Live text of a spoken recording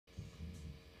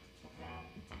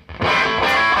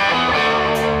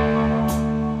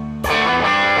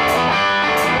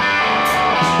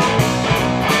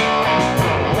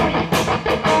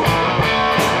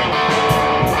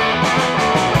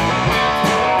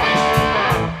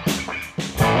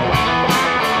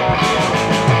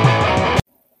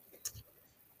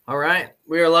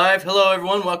Live. Hello,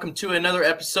 everyone. Welcome to another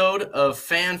episode of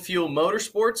Fan Fuel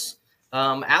Motorsports.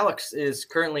 Alex is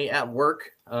currently at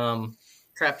work,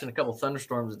 trapped in a couple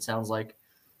thunderstorms, it sounds like.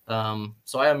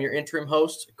 So I am your interim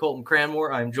host, Colton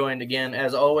Cranmore. I'm joined again,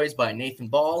 as always, by Nathan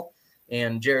Ball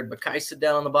and Jared Bakaisa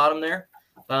down on the bottom there.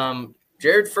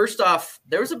 Jared, first off,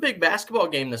 there was a big basketball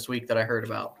game this week that I heard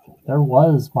about. There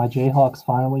was. My Jayhawks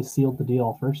finally sealed the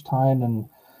deal. First time in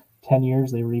 10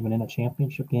 years they were even in a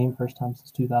championship game. First time since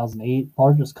 2008.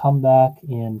 Largest comeback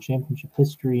in championship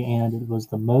history, and it was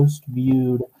the most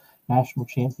viewed national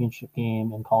championship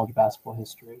game in college basketball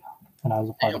history. And I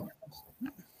was a part of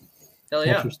it. Hell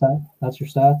yeah. That's your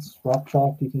stats. Rock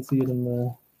chalk. You can see it in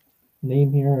the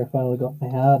name here. I finally got my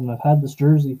hat, and I've had this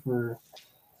jersey for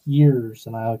years,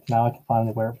 and now I can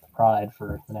finally wear it with pride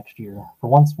for the next year. For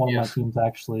once, one of my teams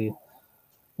actually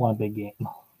won a big game.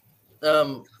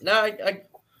 Now,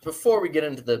 before we get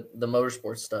into the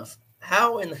motorsports stuff,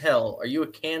 how in the hell are you a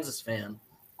Kansas fan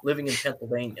living in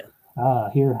Pennsylvania?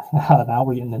 Now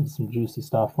we're getting into some juicy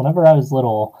stuff. Whenever I was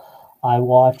little, I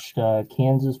watched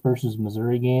Kansas versus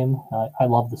Missouri game. I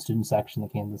love the student section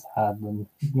that Kansas had. And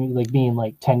like being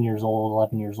like 10 years old,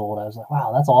 11 years old, I was like,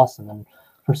 wow, that's awesome. And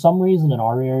for some reason in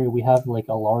our area, we have like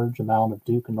a large amount of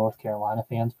Duke and North Carolina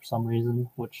fans for some reason,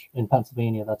 which in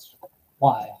Pennsylvania, that's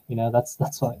why. That's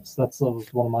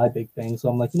one of my big things. So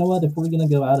I'm like, you know what? If we're going to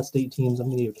go out of state teams, I'm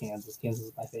going to go Kansas. Kansas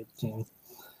is my favorite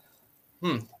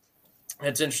team.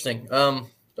 That's interesting.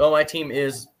 My team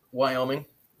is Wyoming,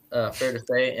 fair to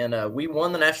say. And we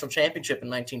won the national championship in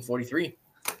 1943.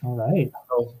 All right.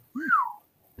 So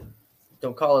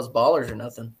don't call us ballers or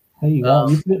nothing. Hey,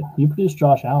 you produced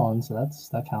Josh Allen, so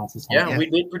that counts as something. Yeah, we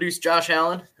did produce Josh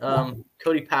Allen.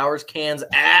 Cody Powers, Cans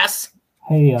ass.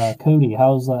 Hey, Cody,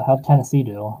 how'd Tennessee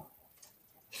do?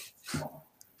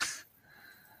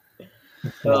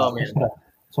 Oh man,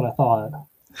 that's what I thought.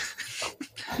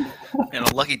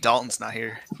 And lucky Dalton's not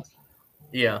here.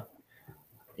 Yeah.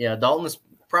 Dalton is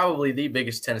probably the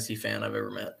biggest Tennessee fan I've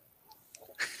ever met.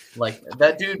 Like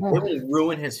that dude, it will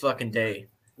ruin his fucking day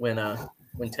when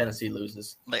Tennessee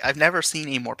loses. Like I've never seen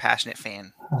a more passionate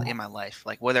fan in my life.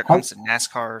 Like whether it comes to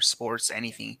NASCAR, sports,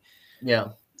 anything. Yeah.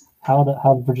 How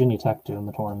did Virginia Tech do in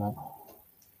the tournament?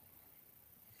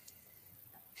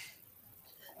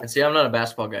 And see, I'm not a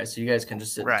basketball guy, so you guys can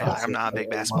just sit. Right, I'm not a big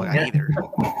basketball guy either.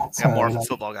 I'm more of a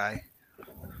football guy.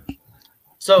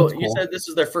 So you said this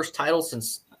is their first title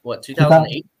since what,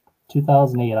 2008?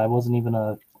 2008. I wasn't even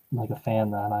a fan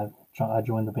then. I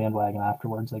joined the bandwagon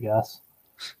afterwards, I guess.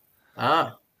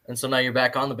 And so now you're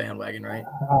back on the bandwagon, right?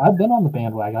 I've been on the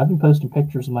bandwagon. I've been posting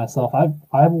pictures of myself.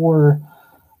 I wore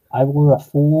a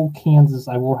full Kansas.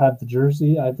 I have the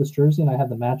jersey. I have this jersey, and I have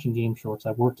the matching game shorts.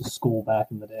 I wore it to school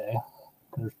back in the day.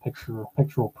 There's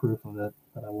pictorial proof of it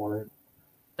that I wore it.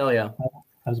 Hell yeah!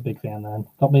 I was a big fan then.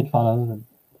 Got made fun of, and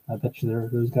I bet you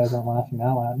those guys aren't laughing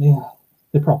now at me.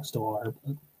 They probably still are.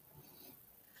 But...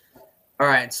 All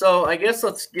right, so I guess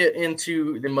let's get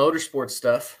into the motorsports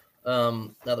stuff.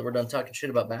 Now that we're done talking shit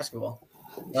about basketball,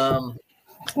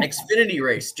 Xfinity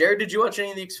race. Jared, did you watch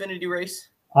any of the Xfinity race?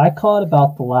 I caught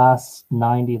about the last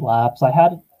 90 laps.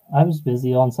 I was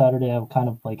busy on Saturday. I kind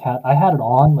of I had it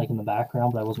on like in the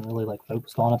background, but I wasn't really like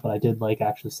focused on it. But I did like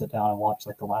actually sit down and watch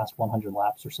like the last 100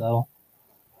 laps or so.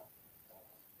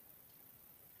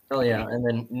 Oh yeah, and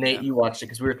then Nate, you watched it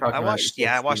because we were talking. I watched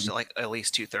it like at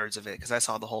least 2/3 of it because I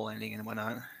saw the whole ending and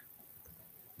whatnot.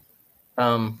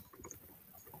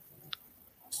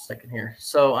 Second here.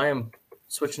 So I am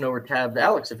switching over tab to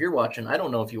Alex. If you're watching, I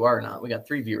don't know if you are or not. We got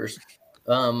 3 viewers.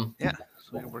 Yeah,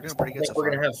 so we're doing pretty good. We're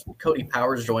gonna have Cody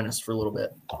Powers join us for a little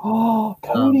bit. Oh,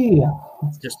 Cody!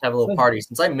 Just have a little party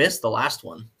since I missed the last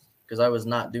one because I was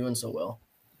not doing so well.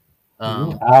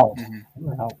 You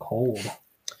were out cold.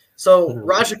 So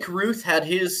Raja Caruth had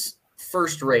his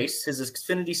first race, his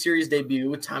Xfinity Series debut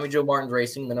with Tommy Joe Martin's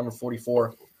Racing, the number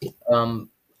 44.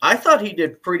 I thought he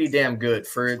did pretty damn good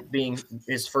for it being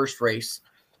his first race.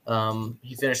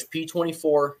 He finished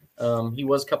P24. He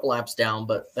was a couple laps down,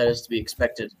 but that is to be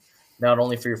expected, not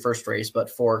only for your first race, but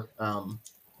for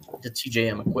the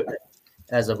TJM equipment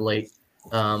as of late.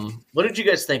 What did you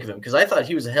guys think of him? Because I thought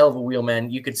he was a hell of a wheelman.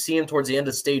 You could see him towards the end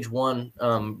of stage 1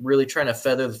 really trying to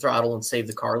feather the throttle and save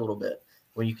the car a little bit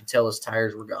when you could tell his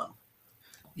tires were gone.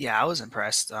 Yeah, I was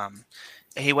impressed.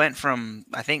 He went from,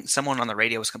 I think someone on the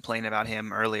radio was complaining about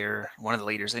him earlier, one of the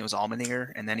leaders, I think it was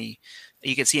Allmendinger, and then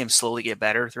you could see him slowly get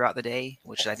better throughout the day,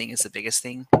 which I think is the biggest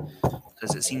thing,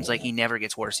 because it seems like he never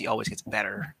gets worse. He always gets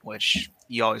better, which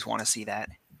you always want to see that.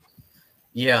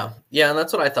 Yeah, and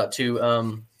that's what I thought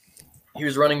too. He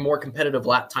was running more competitive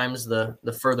lap times the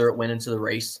further it went into the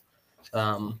race.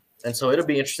 And so it'll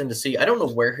be interesting to see. I don't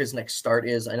know where his next start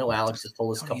is. I know Alex has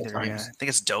told us a couple times. Yeah. I think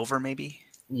it's Dover, maybe.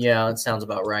 Yeah, it sounds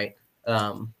about right.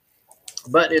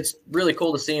 But it's really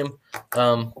cool to see him.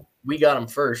 We got him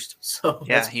first, so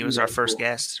yeah, he was our first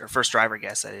guest, or first driver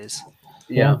guest, that is.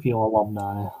 Yeah, Fanfield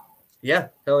alumni. Yeah,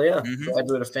 hell yeah,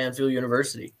 graduate of Fanfield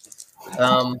University.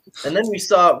 And then we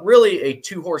saw really a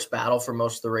 2-horse battle for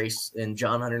most of the race in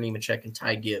John Hunter Nemechek and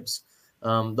Ty Gibbs.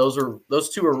 Those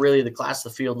two are really the class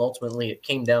of the field, and ultimately it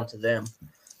came down to them.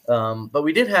 But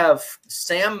we did have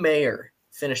Sam Mayer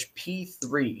finish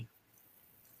P3.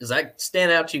 Does that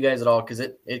stand out to you guys at all? Because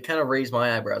it kind of raised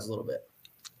my eyebrows a little bit.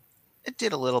 It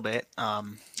did a little bit.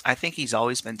 I think he's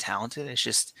always been talented. It's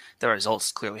just the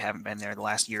results clearly haven't been there the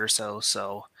last year or so.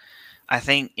 So I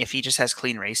think if he just has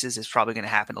clean races, it's probably going to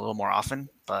happen a little more often.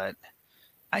 But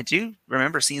I do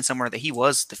remember seeing somewhere that he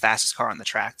was the fastest car on the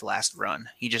track the last run.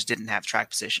 He just didn't have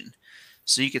track position.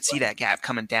 So you could see that gap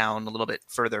coming down a little bit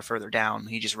further down.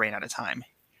 He just ran out of time.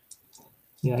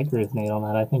 Yeah, I agree with Nate on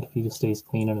that. I think if he just stays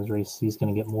clean in his race, he's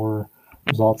going to get more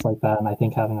results like that. And I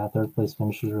think having that third place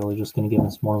finish is really just going to give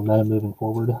us more momentum moving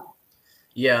forward.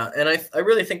 Yeah, and I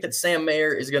really think that Sam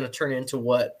Mayer is going to turn into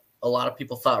what a lot of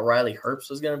people thought Riley Herbst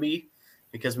was going to be,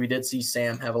 because we did see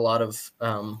Sam have a lot of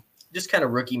just kind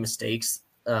of rookie mistakes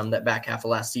that back half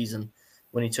of last season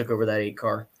when he took over that 8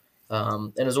 car.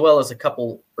 And as well as a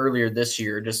couple earlier this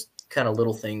year, just kind of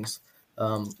little things.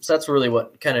 So that's really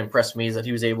what kind of impressed me, is that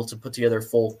he was able to put together a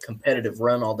full competitive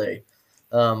run all day.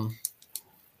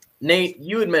 Nate,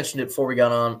 you had mentioned it before we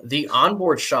got on. The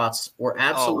onboard shots were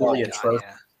absolutely atrocious.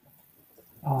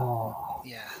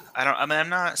 Yeah. I'm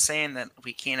not saying that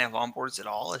we can't have onboards at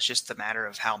all. It's just a matter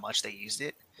of how much they used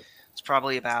it. It's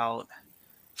probably about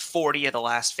 40 of the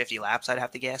last 50 laps, I'd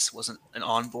have to guess, wasn't an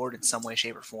onboard in some way,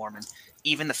 shape, or form. And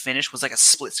even the finish was like a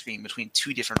split screen between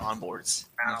 2 different onboards.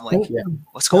 And I'm like,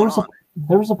 what's going on?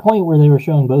 There was a point where they were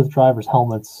showing both drivers'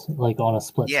 helmets like on a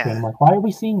split screen. I'm like, why are we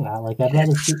seeing that? Like, I'd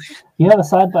rather see you have a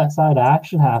side-by-side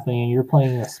action happening and you're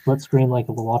playing a split screen like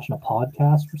we're watching a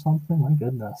podcast or something. My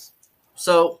goodness.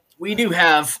 So we do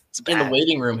have in the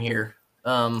waiting room here.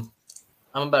 I'm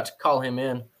about to call him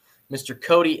in, Mr.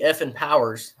 Cody Effin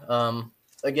Powers.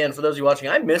 Again, for those of you watching,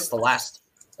 I missed the last,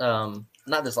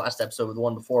 not this last episode, but the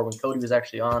one before when Cody was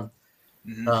actually on.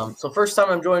 So first time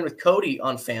I'm joined with Cody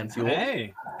on Fan Fuel.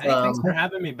 Hey, thanks for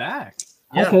having me back.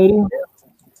 Hi, Cody.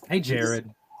 Hey, Jared.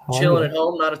 Chilling at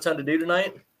home, not a ton to do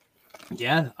tonight.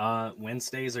 Yeah,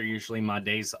 Wednesdays are usually my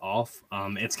days off.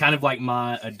 It's kind of like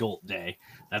my adult day.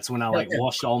 That's when I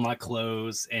wash all my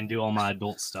clothes and do all my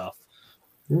adult stuff.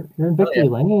 You're in Victory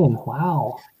Lane.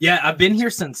 Wow. Yeah, I've been here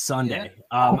since Sunday.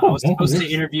 I was supposed to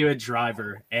interview a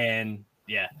driver, and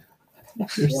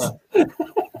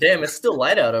Damn, it's still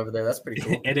light out over there. That's pretty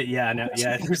cool.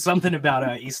 There's something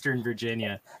about Eastern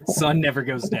Virginia. Sun never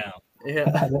goes down. Yeah,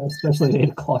 especially at 8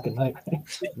 o'clock at night. Right?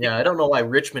 Yeah, I don't know why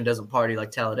Richmond doesn't party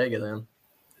like Talladega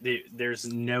then. There's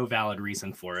no valid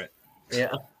reason for it.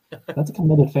 Yeah. That's a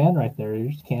committed fan right there.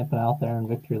 You're just camping out there in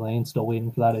Victory Lane, still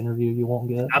waiting for that interview you won't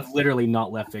get. I've literally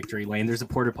not left Victory Lane. There's a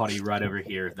porta potty right over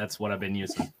here. That's what I've been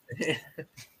using.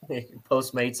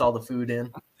 Postmates all the food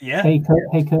in. Yeah. Hey,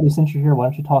 Cody, since you're here, why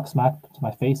don't you talk smack to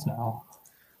my face now?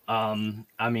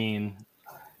 I mean,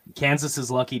 Kansas's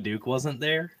Lucky Duke wasn't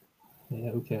there.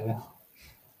 Yeah, okay.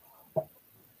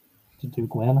 Did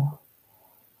Duke win?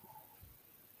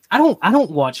 I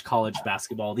don't watch college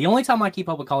basketball. The only time I keep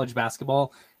up with college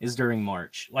basketball is during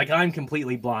March. Like, I'm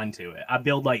completely blind to it. I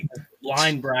build like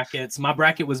blind brackets. My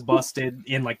bracket was busted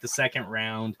in like the second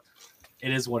round.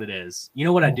 It is what it is. You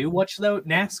know what I do watch though?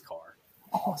 NASCAR.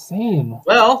 Oh, same.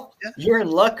 Well, you're in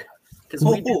luck because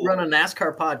we do run a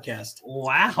NASCAR podcast.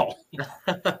 Wow.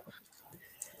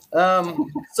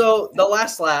 So the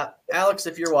last lap, Alex,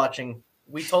 if you're watching,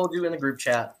 we told you in the group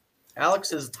chat,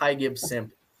 Alex is Ty Gibbs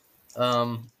simp.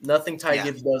 Nothing Ty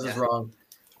Gibbs does is wrong.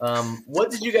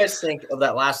 What did you guys think of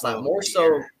that last lap? More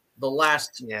so the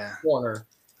last corner.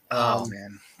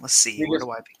 Man, let's see. Where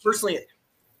do I begin? Personally,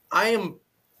 I am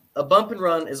a bump and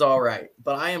run is all right,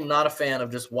 but I am not a fan of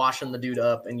just washing the dude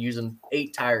up and using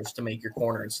 8 tires to make your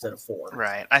corner instead of 4.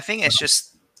 Right. I think it's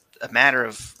just a matter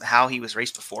of how he was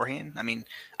raced beforehand. I mean,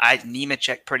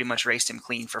 Nemechek pretty much raced him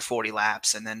clean for 40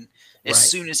 laps, and then as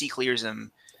soon as he clears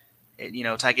him,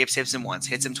 Ty Gibbs hits him once,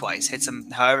 hits him twice, hits him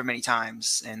however many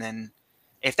times, and then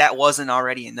if that wasn't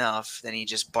already enough, then he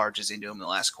just barges into him in the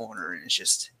last corner, and it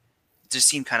just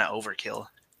seemed kind of overkill.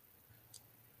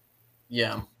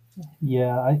 Yeah.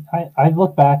 Yeah, I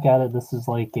look back at it. This is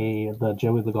like the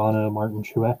Joey Logano Martin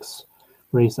Truex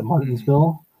race at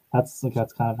Martinsville. That's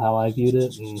kind of how I viewed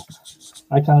it, and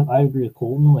I agree with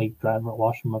Colton. Like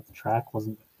washing him up the track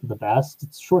wasn't the best.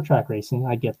 It's short track racing.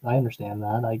 I understand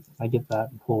that. I get that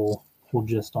whole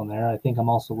gist on there. I think I'm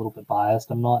also a little bit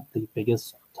biased. I'm not the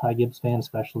biggest Ty Gibbs fan,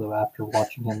 especially after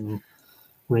watching him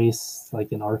race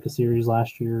like in ARCA series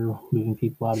last year, moving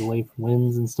people out of the way for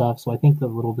wins and stuff. So I think a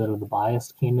little bit of the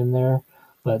bias came in there.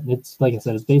 But it's like I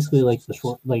said, it's basically like the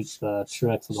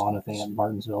Truex Logano thing at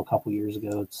Martinsville a couple years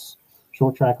ago. It's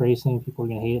short track racing. People are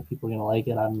gonna hate it. People are gonna like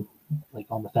it. I'm like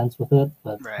on the fence with it,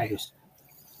 but Right.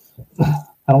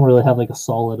 I don't really have like a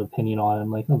solid opinion on it.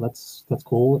 I'm like, oh, that's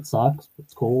cool. It sucks.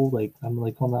 It's cool. Like I'm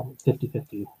like on that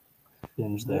 50-50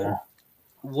 binge there.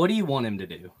 What do you want him to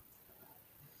do?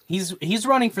 He's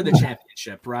running for the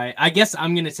championship, right? I guess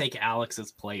I'm going to take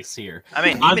Alex's place here. I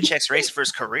mean, Nemechek's raced for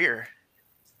his career.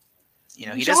 You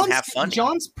know, he doesn't have fun.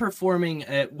 John's performing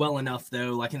well enough,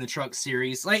 though, like in the truck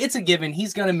series. Like, it's a given.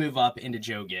 He's going to move up into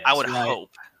Joe Gibbs. I would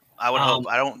hope.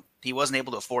 Hope. He wasn't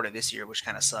able to afford it this year, which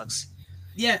kind of sucks.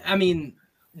 Yeah, I mean,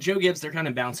 Joe Gibbs, they're kind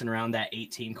of bouncing around that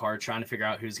 18 card, trying to figure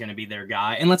out who's going to be their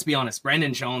guy. And let's be honest,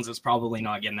 Brandon Jones is probably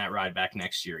not getting that ride back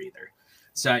next year either.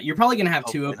 So you're probably going to have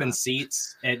two open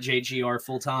seats at JGR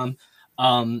full-time.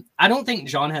 I don't think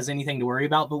John has anything to worry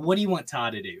about, but what do you want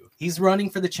Todd to do? He's running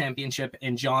for the championship,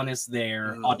 and John is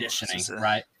there auditioning,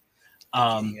 right?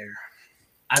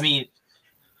 I mean,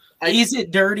 is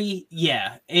it dirty?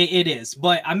 Yeah, it is.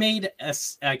 But I made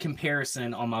a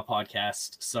comparison on my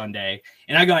podcast Sunday,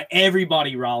 and I got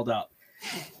everybody riled up.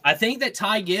 I think that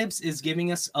Ty Gibbs is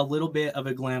giving us a little bit of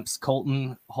a glimpse.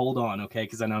 Colton, hold on, okay?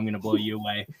 Because I know I'm going to blow you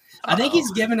away. I think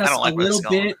he's giving us a little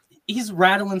bit. He's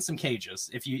rattling some cages,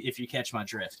 if you catch my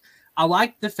drift. I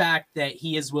like the fact that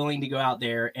he is willing to go out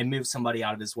there and move somebody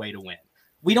out of his way to win.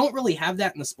 We don't really have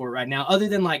that in the sport right now, other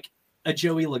than like a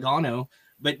Joey Logano,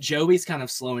 but Joey's kind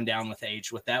of slowing down with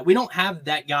age with that. We don't have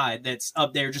that guy that's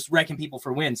up there just wrecking people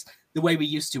for wins the way we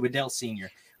used to with Dale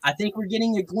Sr. I think we're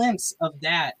getting a glimpse of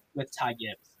that with Ty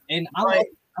Gibbs, and I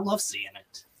love seeing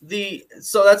it.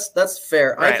 So that's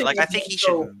fair. Right. I think he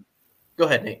should. Go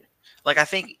ahead, Nate. Like, I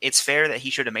think it's fair that he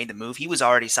should have made the move. He was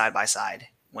already side by side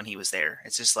when he was there.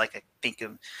 It's just like, I think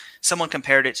of someone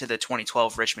compared it to the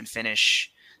 2012 Richmond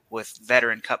finish with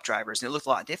veteran Cup drivers, and it looked a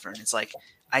lot different. It's like,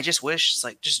 I just wish, it's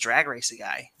like, just drag race a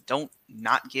guy. Don't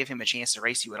not give him a chance to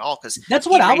race you at all, because that's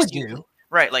what I would do.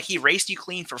 Right, like he raced you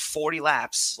clean for 40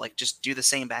 laps. Like, just do the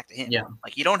same back to him. Yeah.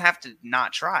 Like, you don't have to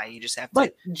not try. You just have to.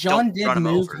 But John did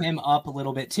move him up a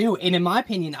little bit too, and in my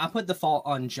opinion, I put the fault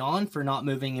on John for not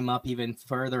moving him up even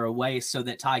further away so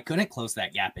that Ty couldn't close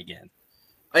that gap again.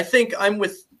 I think I'm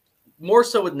more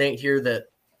so with Nate here that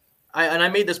I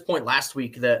made this point last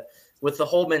week that with the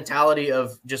whole mentality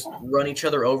of just run each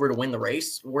other over to win the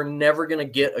race, we're never going to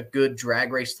get a good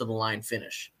drag race to the line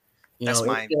finish. You know, it's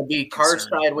going to be cars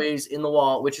sideways in the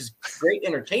wall, which is great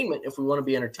entertainment if we want to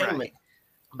be entertainment. Right.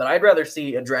 But I'd rather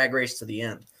see a drag race to the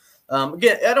end.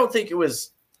 Again, I don't think it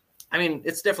was – I mean,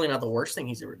 it's definitely not the worst thing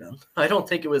he's ever done. I don't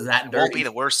think it was that dirty. It won't be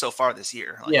the worst so far this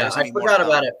year. Like, yeah, I forgot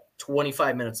about it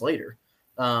 25 minutes later.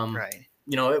 Right.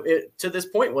 You know, it to this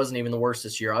point wasn't even the worst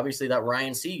this year. Obviously, that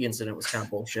Ryan Sieg incident was kind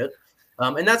of bullshit.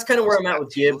 And that's kind of where I'm at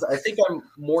with Gibbs. I think I'm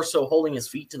more so holding his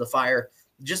feet to the fire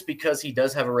just because he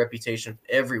does have a reputation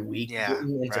every week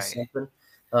getting into something.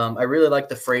 I really like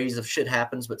the phrase of shit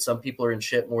happens, but some people are in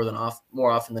shit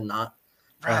more often than not.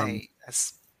 Right.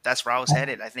 That's where I was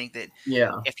headed. I think that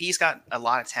if he's got a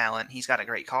lot of talent, he's got a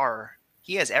great car,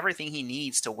 he has everything he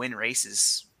needs to win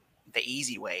races the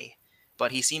easy way,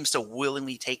 but he seems to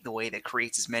willingly take the way that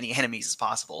creates as many enemies as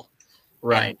possible.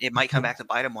 Right. And it might come back to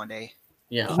bite him one day.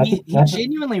 Yeah, he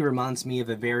genuinely reminds me of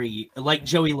a very like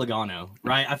Joey Logano,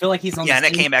 right? I feel like he's on. Yeah, and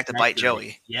it came back to bite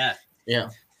Joey. Yeah.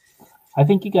 I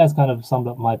think you guys kind of summed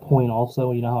up my point.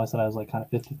 Also, you know how I said I was like kind of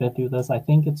 50-50 with this. I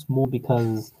think it's more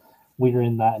because we're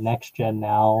in that next gen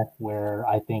now, where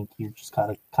I think you just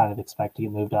kind of expect to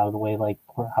get moved out of the way, like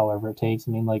however it takes.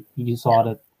 I mean, like you saw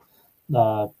it at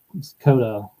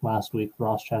Coda last week,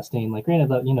 Ross Chastain. Like, granted,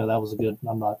 that that was a good.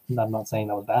 I'm not saying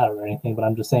that was bad or anything, but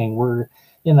I'm just saying we're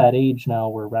in that age now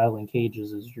where rattling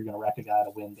cages is you're going to wreck a guy to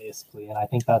win, basically. And I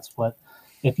think that's what,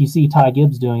 if you see Ty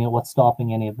Gibbs doing it, what's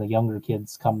stopping any of the younger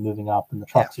kids moving up in the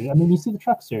truck series? I mean, you see the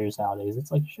truck series nowadays;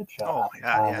 it's like a shit show. Oh my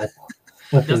god!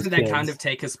 With doesn't that kind of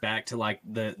take us back to like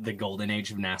the golden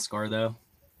age of NASCAR, though?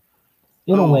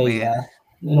 In a way, yeah.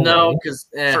 No, because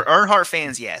for Earnhardt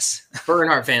fans, yes. For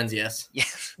Earnhardt fans, yes.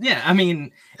 Yeah. I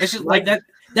mean, it's just like that.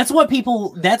 That's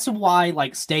why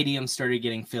like stadiums started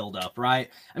getting filled up, right?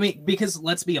 I mean, because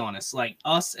let's be honest, like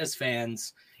us as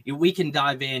fans, we can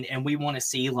dive in and we want to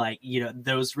see like,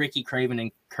 those Ricky Craven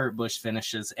and Kurt Busch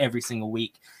finishes every single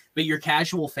week. But your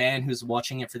casual fan who's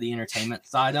watching it for the entertainment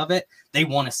side of it, they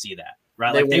want to see that,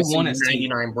 right? Like they want to see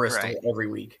 99 Bristol Right. every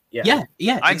week. Yeah.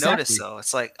 I exactly. noticed though,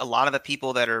 it's like a lot of the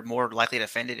people that are more likely to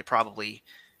offend it have probably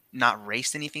not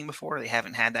raced anything before. They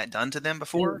haven't had that done to them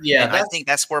before. Yeah, and I think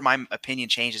that's where my opinion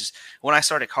changes. When I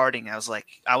started karting,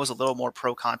 I was a little more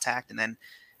pro contact, and then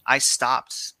I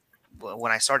stopped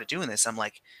when I started doing this. I'm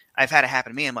like, I've had it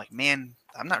happen to me. I'm like, man,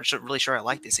 I'm not really sure I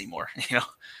like this anymore.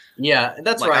 Yeah,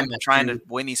 that's like where I'm I'm at trying too. to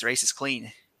win these races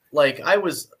clean. Like I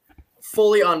was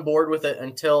fully on board with it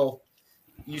until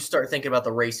you start thinking about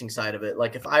the racing side of it.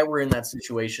 Like if I were in that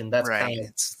situation, that's Right.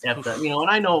 kind of and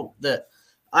I know that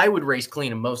I would race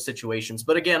clean in most situations,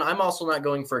 but again, I'm also not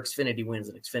going for Xfinity wins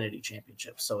and Xfinity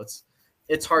championships, so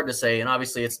it's hard to say. And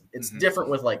obviously, it's different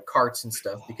with like karts and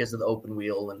stuff because of the open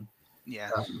wheel and Yeah.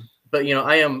 But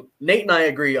Nate and I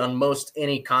agree on most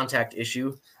any contact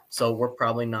issue, so we're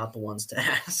probably not the ones to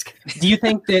ask. Do you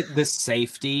think that the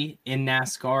safety in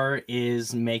NASCAR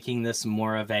is making this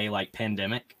more of a like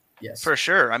pandemic? Yes, For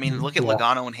sure. I mean, look at Yeah.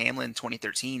 Logano and Hamlin in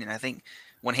 2013, and I think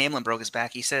when Hamlin broke his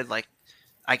back, he said, like,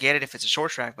 I get it if it's a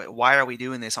short track, but why are we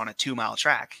doing this on a 2-mile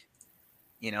track?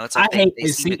 It's like I they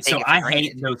seem to take it for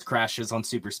hate granted. those crashes on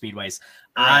super speedways.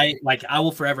 Right. I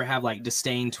will forever have like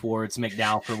disdain towards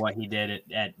McDowell for what he did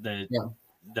at the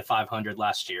 500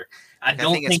 last year. I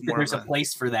don't think it's think that more there's of a a-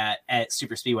 place for that at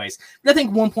super speedways. But I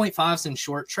think 1.5s in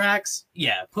short tracks,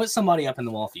 yeah, put somebody up in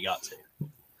the wall if you got to.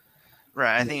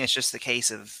 Right. I think it's just the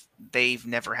case of they've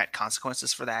never had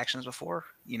consequences for the actions before.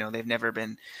 They've never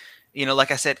been, like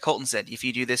I said, Colton said, if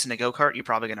you do this in a go-kart, you're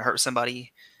probably going to hurt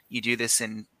somebody. You do this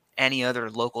in any other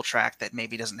local track that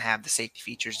maybe doesn't have the safety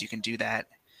features, you can do that.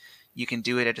 You can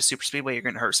do it at a super speedway, you're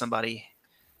going to hurt somebody.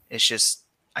 It's just,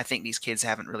 I think these kids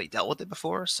haven't really dealt with it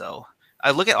before. So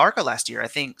I look at ARCA last year. I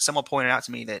think someone pointed out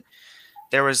to me that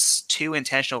there was 2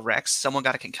 intentional wrecks. Someone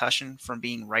got a concussion from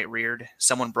being right reared.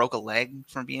 Someone broke a leg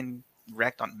from being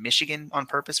wrecked on Michigan on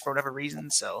purpose for whatever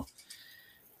reason. So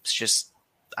it's just,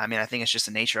 I think it's just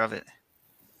the nature of it.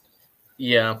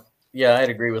 Yeah, I'd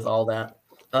agree with all that.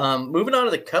 Moving on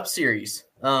to the Cup Series.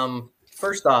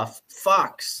 First off,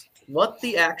 Fox. What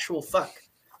the actual fuck?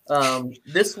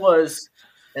 This was,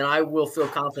 and I will feel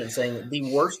confident saying it,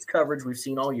 the worst coverage we've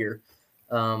seen all year.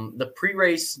 The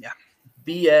pre-race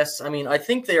BS. I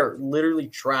think they are literally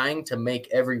trying to make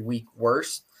every week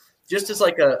worse, just as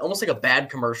almost like a bad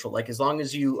commercial. Like as long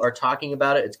as you are talking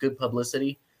about it, it's good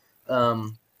publicity.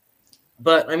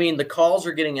 But the calls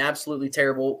are getting absolutely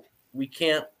terrible. We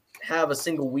can't have a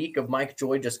single week of Mike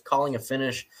Joy just calling a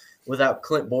finish without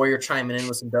Clint Boyer chiming in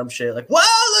with some dumb shit like, "Whoa,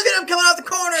 look at him coming out the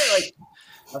corner!" Like,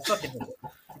 I fucking hate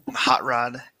it. Hot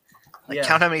rod.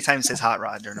 Count how many times he says hot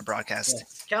rod during a broadcast. Yeah.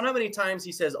 Count how many times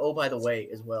he says, "Oh, by the way,"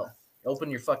 as well.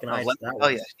 Open your fucking eyes. Let me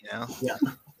tell you, Yeah.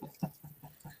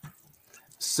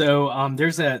 So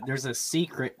there's a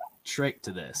secret trick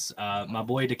to this. My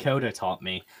boy Dakota taught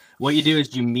me. What you do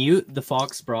is you mute the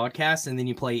Fox broadcast and then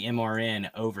you play MRN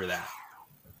over that.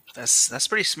 That's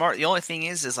pretty smart. The only thing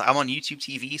is I'm on YouTube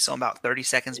TV, so I'm about 30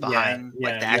 seconds behind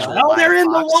the actual. Oh, they're in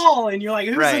Fox. the wall, and you're like,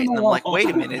 who's right? in the And I'm wall? like, wait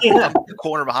a minute, I'm the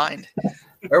corner behind.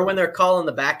 Or when they're calling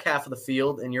the back half of the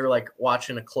field and you're like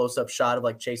watching a close-up shot of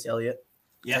like Chase Elliott.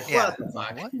 Yeah, Like, what the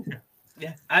fuck? What?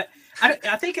 yeah.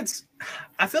 I think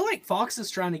I feel like Fox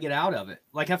is trying to get out of it.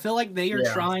 Like I feel like they are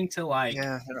trying to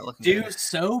they're not looking do good.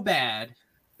 so bad.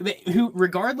 Who,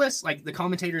 regardless, like the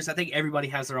commentators, I think everybody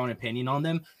has their own opinion on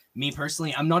them. Me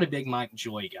personally, I'm not a big Mike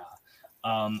Joy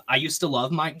guy. I used to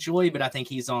love Mike Joy, but I think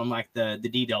he's on like the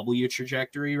DW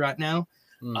trajectory right now.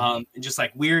 Just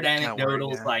like weird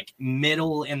anecdotals, like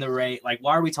middle in the race. Like,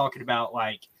 why are we talking about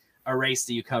like a race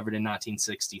that you covered in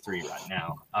 1963 right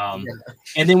now?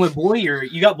 And then with Boyer,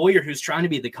 you got Boyer who's trying to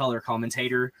be the color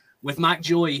commentator. With Mike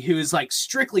Joy, who is like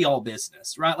strictly all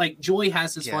business, right? Like Joy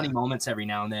has his funny moments every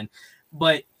now and then,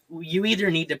 but you either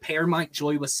need to pair Mike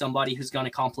Joy with somebody who's going to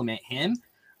compliment him,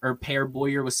 or pair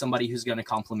Boyer with somebody who's going to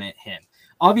compliment him.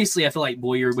 Obviously, I feel like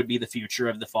Boyer would be the future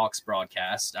of the Fox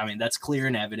broadcast. That's clear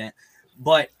and evident.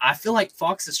 But I feel like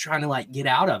Fox is trying to like get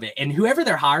out of it. And whoever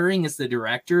they're hiring as the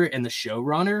director and the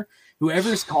showrunner,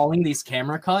 whoever's calling these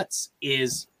camera cuts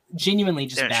is genuinely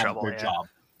just bad at their job.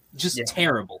 Just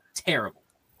terrible.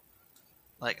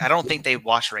 Like, I don't think they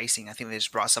watch racing. I think they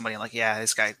just brought somebody like,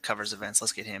 this guy covers events.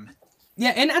 Let's get him.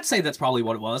 Yeah, and I'd say that's probably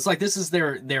what it was. Like, this is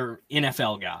their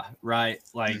NFL guy, right?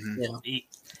 Like,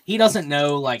 he doesn't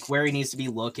know like where he needs to be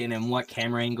looking and what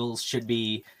camera angles should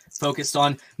be focused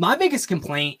on. My biggest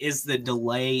complaint is the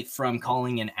delay from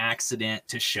calling an accident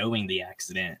to showing the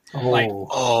accident.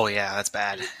 Oh yeah, that's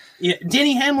bad. Yeah,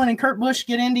 Denny Hamlin and Kurt Busch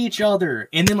get into each other,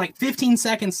 and then like 15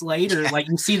 seconds later, like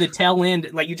you see the tail end,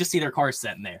 like you just see their car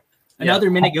sitting there.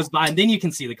 Another minute goes by, and then you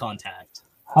can see the contact.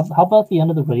 How about the end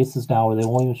of the races now, where they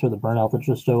won't even show the burnout? They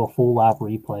just show a full lap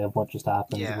replay of what just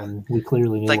happened when we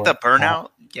clearly knew. Like the burnout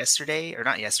yesterday, or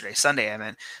not yesterday, Sunday. I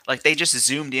meant like they just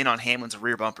zoomed in on Hamlin's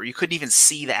rear bumper. You couldn't even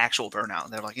see the actual burnout.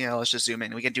 They're like, let's just zoom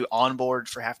in. We can do onboard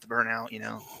for half the burnout.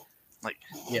 Like,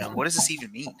 what does this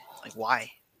even mean? Like,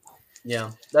 why?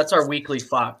 Yeah, that's our weekly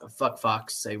fuck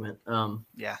Fox segment.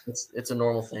 Yeah, it's a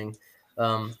normal thing.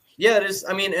 Yeah, it is.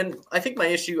 I mean, and I think my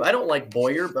issue, I don't like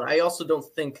Bowyer, but I also don't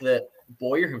think that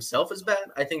Bowyer himself is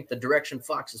bad. I think the direction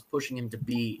Fox is pushing him to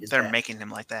be is they're bad. making him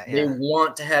like that. Yeah. They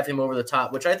want to have him over the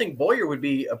top, which I think Bowyer would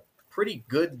be a pretty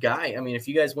good guy. I mean, if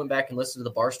you guys went back and listened to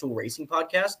the Barstool Racing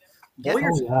podcast,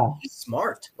 Bowyer's he's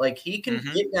smart. Like, he can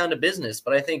get down to business,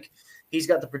 but I think he's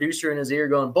got the producer in his ear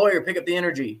going, Bowyer, pick up the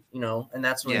energy, and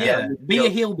that's when be a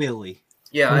hillbilly.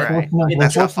 Yeah, right.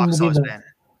 That's how Fox always been.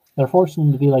 They're forcing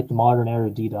him to be like the modern era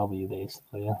DW,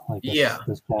 basically. Like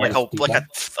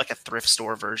a thrift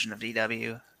store version of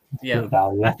DW. Yeah,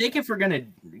 I think if we're gonna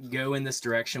go in this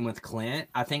direction with Clint,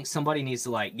 I think somebody needs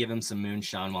to give him some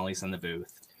moonshine while he's in the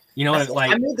booth.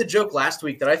 I made the joke last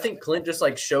week that I think Clint just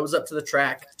shows up to the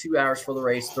track 2 hours for the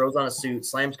race, throws on a suit,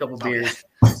 slams a couple beers,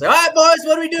 say, "All right, boys,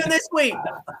 what are we doing this week?"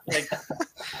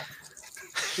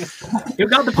 You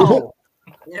got the pole.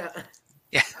 Yeah.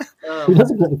 Yeah.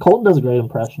 Colton does a great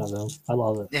impression of him. I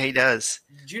love it. Yeah, he does.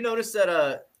 Did you notice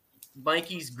that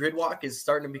Mikey's grid walk is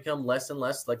starting to become less and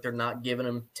less? Like, they're not giving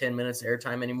him 10 minutes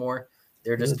airtime anymore.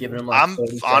 They're just giving him I'm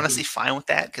honestly fine with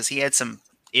that because he had some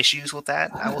issues with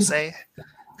that, I will say.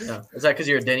 Yeah. Is that because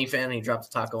you're a Denny fan and he dropped a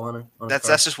taco on him? That's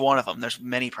just one of them. There's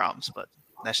many problems, but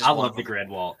that's just I love the grid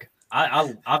walk.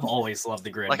 I've always loved the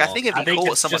grid walk. I think it'd be cool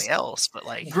with somebody else, but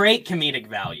great comedic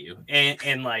value. And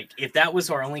if that was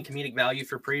our only comedic value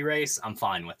for pre-race, I'm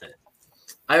fine with it.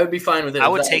 I would be fine with it. I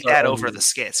would take that over the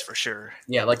skits for sure.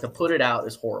 Yeah, the put it out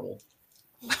is horrible.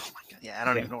 Oh my god! Yeah, I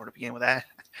don't even know where to begin with that.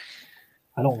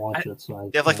 I don't watch it, so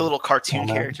they have the little cartoon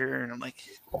character, and I'm like,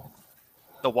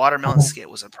 the watermelon skit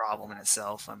was a problem in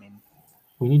itself. I mean,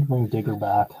 we need to bring Digger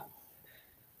back.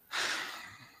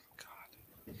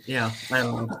 Yeah, I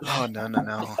don't know. Oh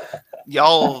no,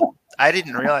 y'all! I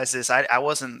didn't realize this. I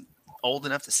wasn't old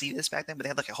enough to see this back then, but they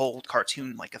had a whole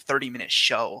cartoon, a 30-minute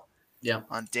show. Yeah,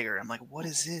 on Digger. I'm like, what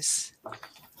is this?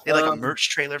 They had a merch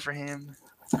trailer for him.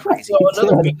 Crazy. So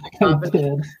another big topic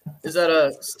is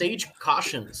that stage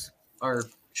cautions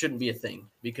shouldn't be a thing,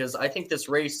 because I think this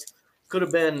race could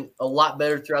have been a lot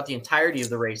better throughout the entirety of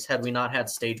the race had we not had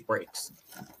stage breaks.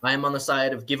 I am on the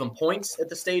side of giving points at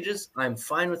the stages. I'm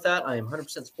fine with that. I am 100%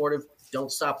 supportive.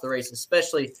 Don't stop the race,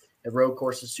 especially at road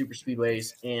courses, super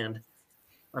speedways, and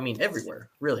everywhere.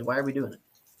 Really, why are we doing it?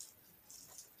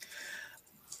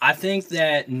 I think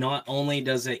that not only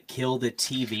does it kill the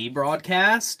TV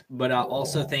broadcast, but I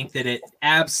also think that it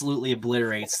absolutely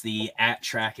obliterates the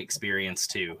at-track experience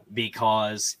too,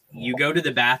 because you go to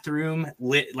the bathroom,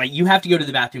 you have to go to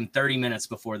the bathroom 30 minutes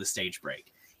before the stage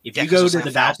break. If you go to the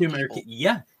bathroom,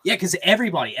 because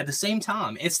everybody at the same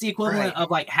time, it's the equivalent of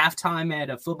halftime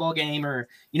at a football game or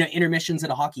intermissions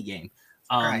at a hockey game.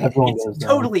 It's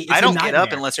totally. I don't get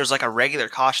up unless there's a regular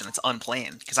caution that's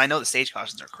unplanned, because I know the stage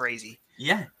cautions are crazy.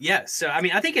 Yeah. So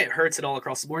I think it hurts it all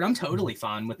across the board. I'm totally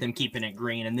fine with them keeping it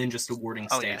green and then just awarding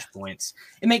stage points.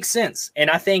 It makes sense, and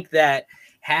I think that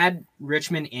had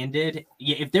Richmond ended,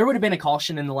 if there would have been a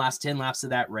caution in the last 10 laps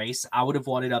of that race, I would have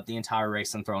wadded up the entire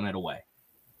race and thrown it away.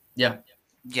 Yeah,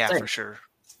 for sure.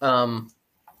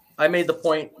 I made the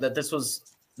point that this was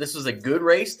a good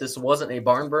race. This wasn't a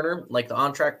barn burner. The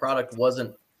on-track product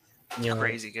wasn't,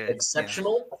 crazy good,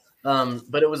 exceptional. Yeah.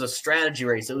 But it was a strategy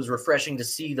race. It was refreshing to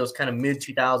see those kind of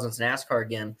mid-2000s NASCAR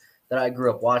again that I grew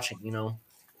up watching.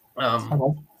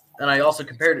 And I also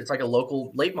compared it to a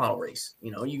local late model race.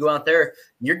 You go out there,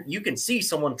 you can see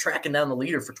someone tracking down the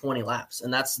leader for 20 laps,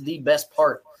 and that's the best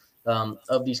part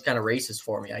of these kind of races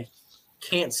for me. I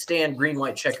can't stand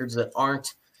green-white checkers that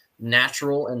aren't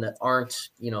natural and that aren't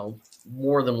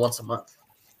more than once a month.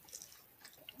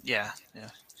 Yeah.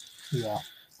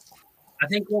 I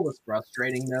think what was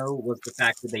frustrating though was the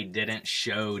fact that they didn't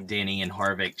show Denny and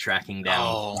Harvick tracking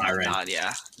down Byron. God,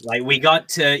 yeah. We got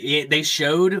to they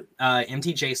showed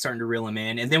MTJ starting to reel him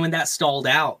in, and then when that stalled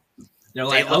out, they're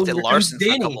like, they looked at Larson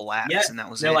for a couple laps, and that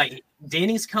was they're like,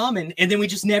 Denny's coming, and then we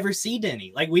just never see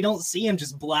Denny. We don't see him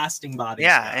just blasting by these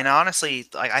guys. And honestly,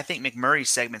 I think McMurray's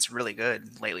segment's really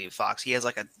good lately with Fox. He has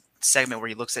a segment where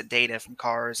he looks at data from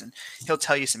cars and he'll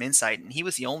tell you some insight, and he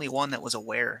was the only one that was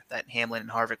aware that Hamlin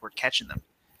and Harvick were catching them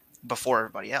before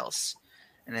everybody else.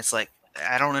 And it's I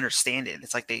don't understand it.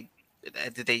 It's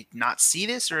did they not see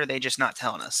this, or are they just not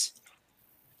telling us?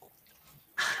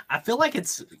 I feel like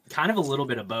it's kind of a little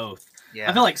bit of both. Yeah.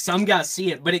 I feel like some guys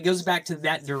see it, but it goes back to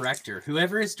that director.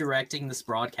 Whoever is directing this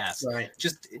broadcast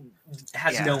just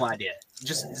has no idea.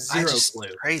 Just zero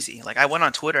clue. Crazy. Like I went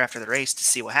on Twitter after the race to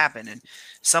see what happened, and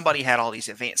somebody had all these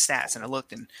advanced stats, and I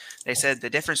looked, and they said the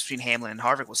difference between Hamlin and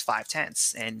Harvick was 5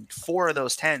 tenths, and 4 of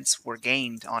those tenths were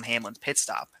gained on Hamlin's pit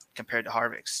stop compared to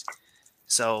Harvick's.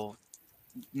 So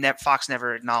Fox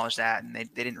never acknowledged that, and they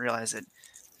didn't realize that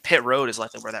pit road is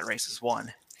likely where that race is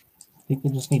won. I think they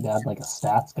just need to add like a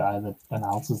stats guy that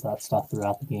announces that stuff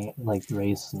throughout the game, like the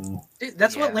race. And dude,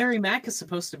 that's what Larry Mack is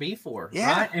supposed to be for,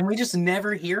 right? And we just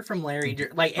never hear from Larry,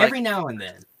 like every now and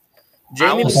then.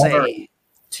 I will say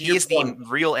he is the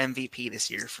real MVP this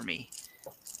year for me.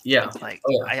 Yeah. Like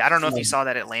I don't know if you saw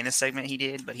that Atlanta segment he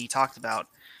did, but he talked about,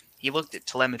 he looked at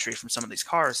telemetry from some of these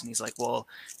cars, and he's like, well,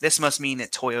 this must mean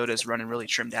that Toyota's running really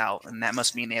trimmed out, and that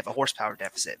must mean they have a horsepower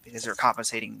deficit because they're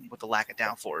compensating with the lack of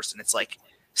downforce. And it's like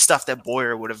stuff that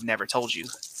Boyer would have never told you.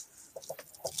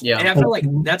 Yeah. And I feel like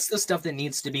that's the stuff that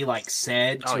needs to be like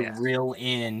said to reel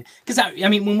in. Because I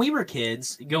mean, when we were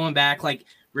kids, going back, like,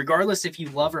 regardless if you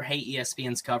love or hate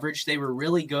ESPN's coverage, they were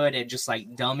really good at just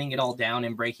like dumbing it all down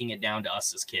and breaking it down to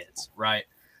us as kids, right?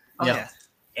 Yeah.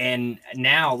 And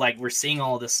now, like, we're seeing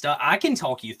all this stuff. I can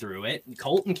talk you through it.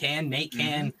 Colton can, Nate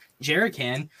can, Jared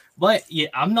can, but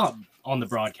I'm not on the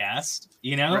broadcast,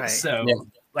 you know? Right. So,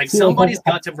 like, somebody's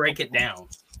got to break it down.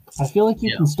 I feel like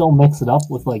you can still mix it up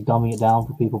with, like, dumbing it down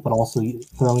for people, but also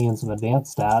throwing in some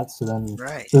advanced stats. So then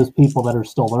those people that are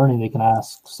still learning, they can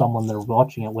ask someone they're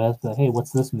watching it with, hey,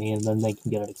 what's this mean? And then they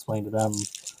can get it explained to them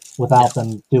without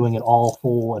them doing it all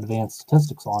full advanced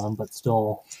statistics on them, but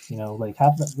still, you know, like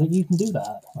have that you can do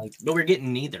that. Like, but we're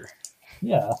getting neither.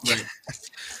 Yeah.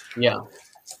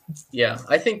 Yeah.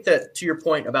 I think that to your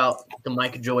point about the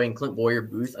Micah Joy and Clint Boyer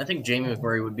booth, I think Jamie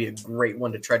McMurray would be a great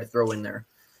one to try to throw in there.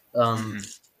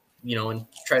 You know, and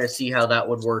try to see how that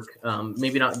would work.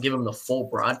 Maybe not give him the full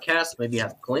broadcast, maybe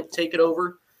have Clint take it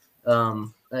over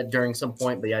during some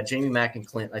point. But yeah, Jamie Mack and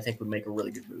Clint, I think, would make a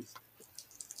really good booth.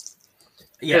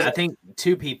 Yeah, I think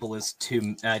 2 people is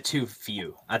too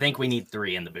few. I think we need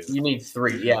 3 in the booth. You need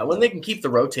 3, yeah. When they can keep the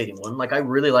rotating one. Like, I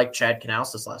really liked Chad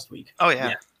Knaus this last week. Oh,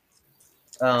 yeah.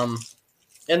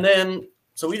 And then,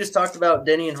 so we just talked about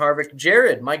Denny and Harvick.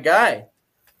 Jared, my guy.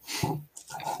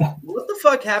 What the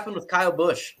fuck happened with Kyle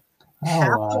Busch? Half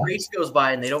the race goes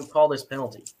by and they don't call this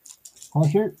penalty. Well,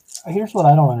 here's what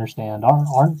I don't understand.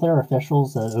 Aren't there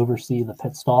officials that oversee the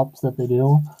pit stops that they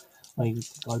do? Like,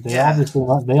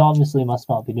 they obviously must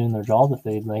not be doing their job if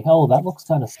they'd like, oh, that looks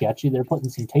kind of sketchy. They're putting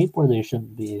some tape where they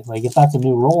shouldn't be. Like, if that's a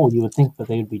new role, you would think that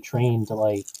they would be trained to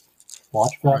like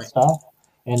watch for that stuff.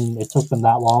 And it took them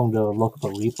that long to look up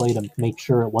a replay to make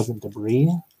sure it wasn't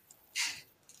debris.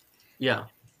 Yeah.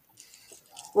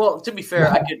 Well, to be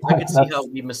fair, I could see how it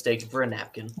would be mistaken for a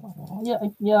napkin.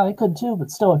 Yeah, I could too.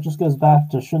 But still, it just goes back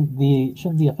to shouldn't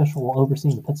the official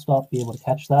overseeing the pit stop be able to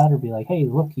catch that or be like, hey,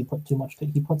 look, he put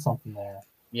something there.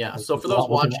 Yeah. So for those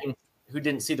watching who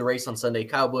didn't see the race on Sunday,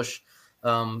 Kyle Busch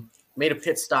made a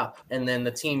pit stop, and then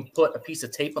the team put a piece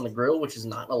of tape on the grill, which is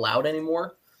not allowed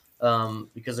anymore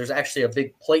because there's actually a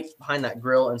big plate behind that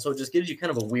grill, and so it just gives you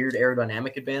kind of a weird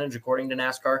aerodynamic advantage according to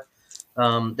NASCAR.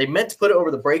 They meant to put it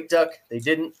over the brake duct. They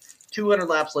didn't. 200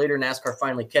 laps later, NASCAR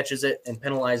finally catches it and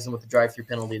penalizes them with the drive-through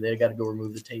penalty. They got to go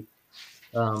remove the tape.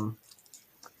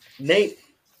 Nate?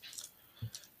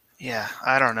 Yeah,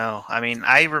 I don't know. I mean,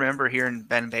 I remember hearing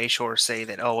Ben Bayshore say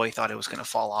that, he thought it was going to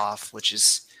fall off, which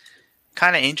is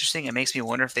kind of interesting. It makes me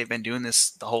wonder if they've been doing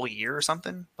this the whole year or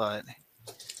something. But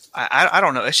I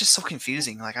don't know. It's just so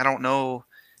confusing. Like, I don't know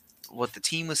what the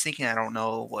team was thinking. I don't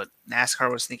know what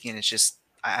NASCAR was thinking. It's just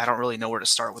I don't really know where to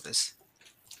start with this.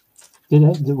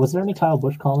 Was there any Kyle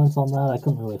Busch comments on that? I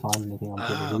couldn't really find anything on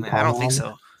Twitter. I don't think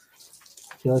so.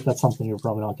 I feel like that's something you're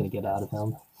probably not going to get out of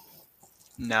him.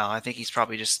 No, I think he's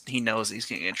probably he knows he's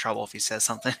going to get in trouble if he says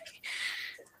something.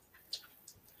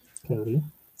 Cody?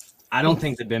 I don't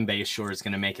think that Ben Bayshore is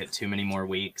going to make it too many more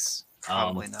weeks.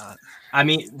 Probably not. I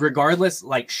mean, regardless,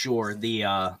 like, sure,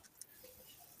 the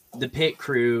pit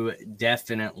crew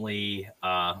definitely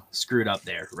screwed up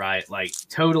there, right? Like,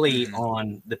 totally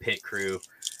on the pit crew.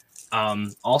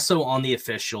 Also on the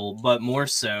official, but more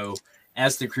so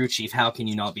as the crew chief, how can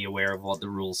you not be aware of what the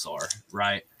rules are,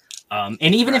 right?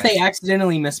 And even if they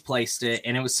accidentally misplaced it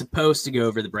and it was supposed to go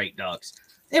over the brake ducts,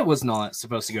 it was not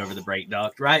supposed to go over the brake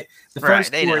duct, right? The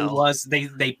first story was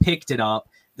they picked it up.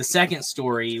 The second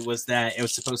story was that it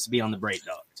was supposed to be on the brake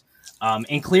duct.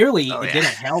 And clearly it didn't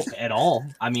help at all.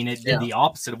 I mean, it did the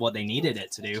opposite of what they needed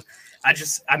it to do.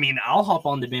 I'll hop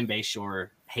on the Ben Bayshore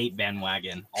hate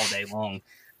bandwagon all day long.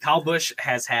 Kyle Busch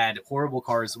has had horrible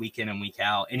cars week in and week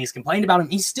out, and he's complained about them.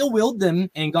 He's still wheeled them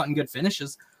and gotten good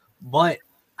finishes, but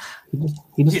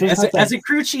he just dude, as a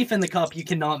crew chief in the Cup, you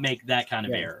cannot make that kind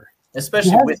of error.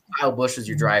 Especially with Kyle Busch as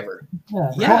your driver.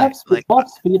 Yeah, have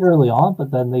speed early on,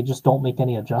 but then they just don't make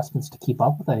any adjustments to keep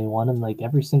up with anyone. And like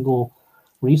every single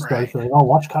restart, you're like, oh,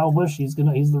 watch Kyle Busch. He's the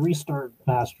restart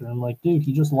master. And I'm like, dude,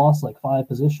 he just lost like 5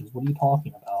 positions. What are you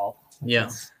talking about?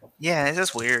 Yeah, it's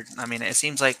just weird. I mean, it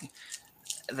seems like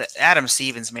Adam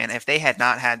Stevens, man, if they had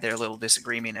not had their little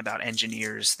disagreement about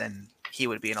engineers, then he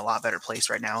would be in a lot better place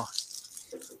right now.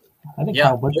 I think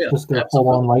Kyle Busch just go full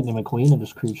on Lightning McQueen and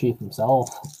just crew chief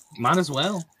himself. Might as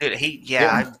well. Dude,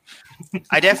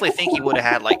 I definitely think he would have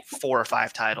had like 4 or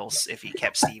 5 titles if he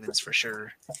kept Stevens for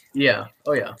sure. Yeah.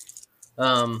 Oh yeah.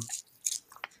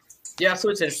 Yeah. So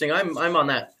it's interesting. I'm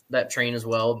on that train as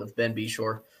well with Ben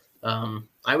Beshore.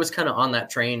 I was kind of on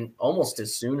that train almost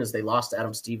as soon as they lost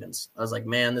Adam Stevens. I was like,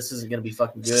 man, this isn't going to be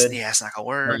fucking good. Yeah, it's not gonna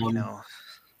work.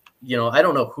 I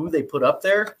don't know who they put up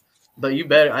there. But you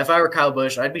bet if I were Kyle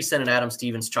Busch, I'd be sending Adam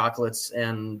Stevens chocolates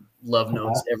and love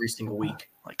notes every single week.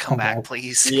 Like, come back,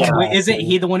 please. Yeah. Wait, isn't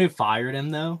he the one who fired him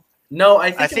though? No,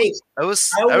 I think it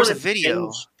was a video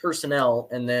personnel,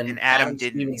 and then Adam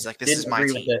didn't. He's like, "This is my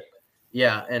team."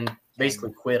 Yeah, and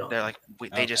basically quit on. They're like,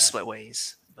 they just split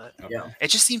ways. But it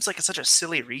just seems like it's such a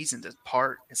silly reason to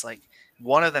part. It's like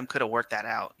one of them could have worked that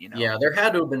out, Yeah, there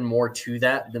had to have been more to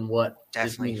that than what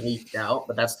is being leaked out,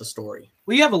 but that's the story.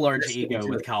 We have a large ego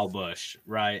with Kyle Busch,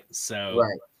 right? So,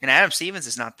 and Adam Stevens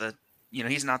is not the,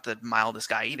 he's not the mildest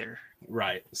guy either,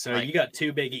 right? So you got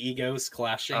 2 big egos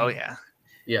clashing. Oh yeah.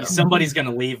 Somebody's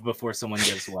gonna leave before someone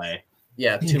gives way.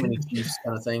 Yeah, too many chiefs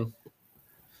kind of thing.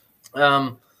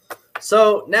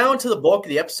 So now into the bulk of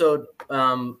the episode.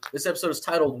 This episode is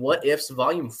titled "What Ifs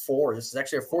Volume 4." This is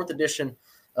actually our 4th edition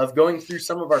of going through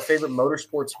some of our favorite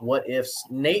motorsports what ifs.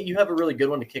 Nate, you have a really good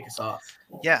one to kick us off.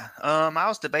 Yeah. I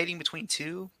was debating between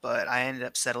 2, but I ended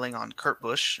up settling on Kurt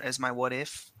Busch as my what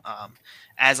if.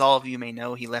 As all of you may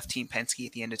know, he left Team Penske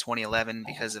at the end of 2011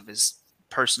 because of his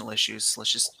personal issues.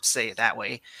 Let's just say it that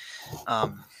way.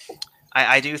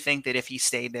 I do think that if he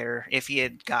stayed there, if he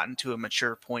had gotten to a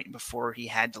mature point before he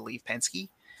had to leave Penske,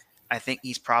 I think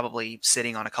he's probably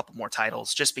sitting on a couple more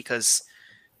titles just because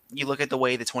you look at the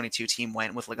way the 22 team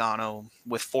went with Logano,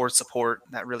 with Ford support,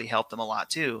 that really helped him a lot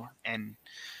too. And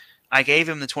I gave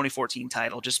him the 2014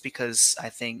 title just because I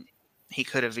think he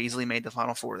could have easily made the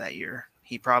Final Four that year.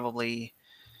 He probably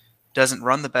doesn't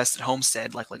run the best at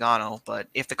Homestead like Logano, but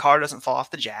if the car doesn't fall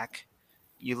off the jack,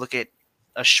 you look at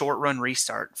a short run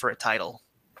restart for a title,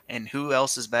 and who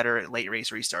else is better at late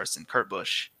race restarts than Kurt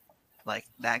Busch? Like,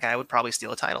 that guy would probably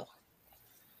steal a title.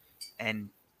 And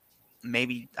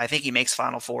maybe, I think he makes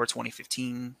Final Four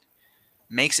 2015,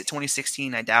 makes it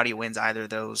 2016. I doubt he wins either of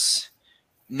those.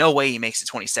 No way he makes it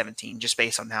 2017, just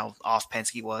based on how off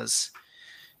Penske was.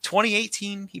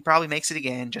 2018, he probably makes it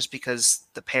again just because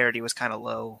the parity was kind of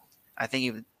low. I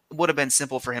think it would have been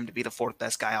simple for him to be the 4th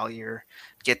best guy all year,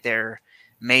 get there,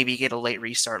 maybe get a late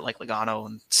restart like Logano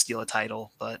and steal a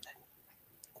title. But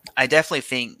I definitely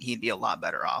think he'd be a lot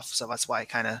better off. So that's why I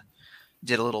kind of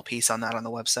did a little piece on that on the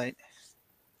website.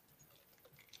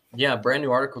 Yeah, brand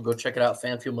new article. Go check it out,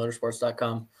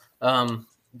 fanfuelmotorsports.com.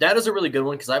 That is a really good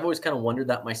one because I've always kind of wondered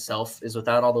that myself, is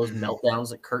without all those meltdowns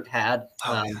that Kurt had.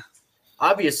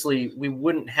 Obviously, we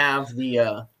wouldn't have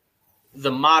the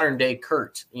modern day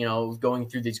Kurt, going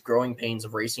through these growing pains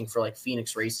of racing for like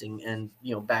Phoenix Racing and,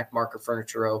 Backmarker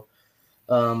Furniture Row.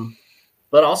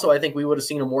 But also I think we would have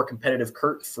seen a more competitive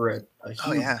Kurt for a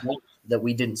huge that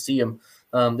we didn't see him.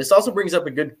 This also brings up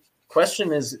a good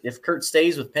question, is if Kurt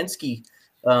stays with Penske,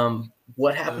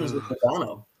 what happens with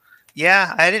Logano?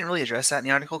 Yeah, I didn't really address that in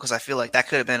the article because I feel like that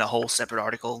could have been a whole separate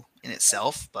article in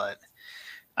itself. But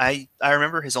I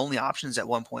remember his only options at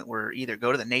one point were either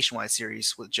go to the Nationwide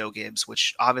Series with Joe Gibbs,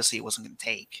 which obviously he wasn't going to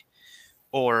take,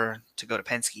 or to go to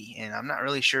Penske. And I'm not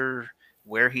really sure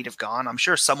where he'd have gone. I'm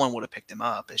sure someone would have picked him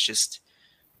up. It's just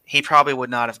he probably would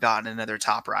not have gotten another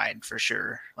top ride for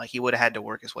sure. Like, he would have had to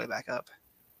work his way back up.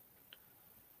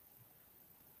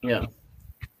 Yeah.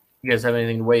 You guys have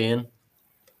anything to weigh in?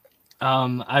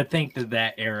 I think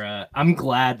that era, I'm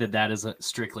glad that is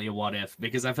strictly a what if,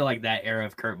 because I feel like that era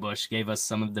of Kurt Busch gave us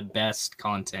some of the best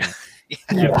content.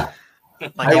 Like,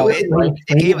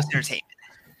 it gave us entertainment.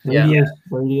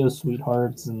 Radio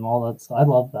Sweethearts and all that stuff. I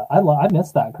love that. I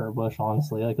miss that Kurt Busch,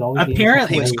 honestly. Like, it always gave me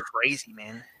He was great- crazy,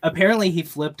 man. Apparently, he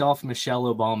flipped off Michelle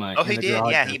Obama. Oh, in he the did?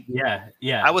 garage. Yeah,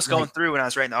 yeah. I was going through when I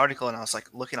was writing the article, and I was like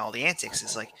looking at all the antics.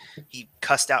 It's like he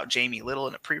cussed out Jamie Little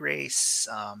in a pre-race.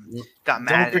 Got mad.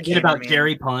 Don't at the forget about cameraman.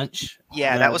 Jerry Punch.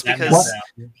 Yeah, that was because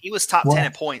What? he was top What? 10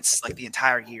 in points like the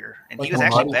entire year, and he Like was a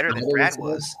actually Marty better than Snyder Brad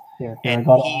incident? was. Here, I And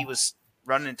got he was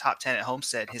running in top 10 at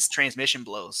Homestead. His transmission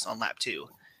blows on lap 2,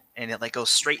 and it like goes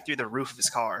straight through the roof of his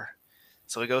car.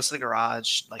 So he goes to the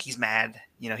garage, like he's mad.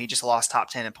 You know, he just lost top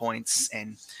 10 in points,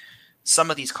 and some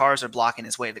of these cars are blocking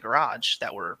his way to the garage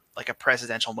that were like a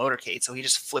presidential motorcade. So he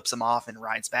just flips them off and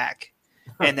rides back,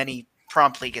 and then he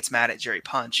promptly gets mad at Jerry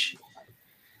Punch,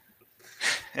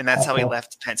 and that's how he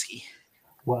left Penske.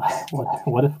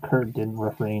 What if Kurt didn't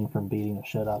refrain from beating the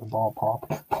shit out of Ball Pop?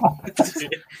 He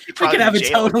We probably could have a in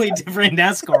jail. totally different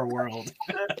NASCAR world.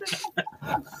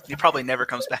 He probably never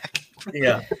comes back.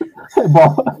 Yeah,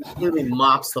 Ball- completely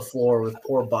mops the floor with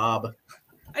poor Bob.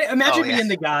 Imagine Oh, yeah. being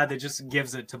the guy that just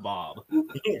gives it to Bob.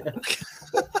 Yeah.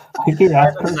 Here,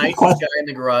 ask The Kurt this nicest question. guy in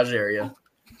the garage area.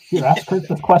 Here, ask Kurt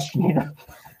this question here.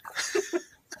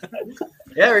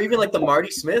 Yeah, or even like the Marty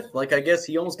Smith. Like, I guess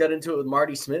he almost got into it with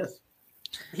Marty Smith.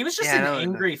 He was just Yeah, I an know.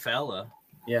 angry fella.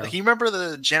 Yeah. Like, you remember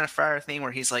the Jenna Fryer thing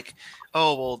where he's like,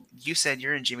 "Oh, well, you said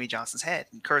you're in Jimmy Johnson's head,"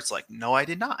 and Kurt's like, "No, I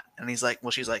did not." And he's like, "Well,"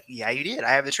 she's like, "Yeah, you did.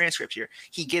 I have the transcript here."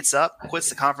 He gets up, quits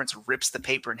the conference, rips the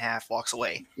paper in half, walks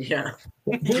away. Yeah.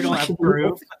 You don't have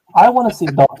proof. I want to see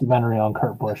a documentary on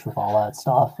Kurt Busch with all that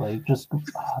stuff. Like, just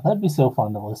that'd be so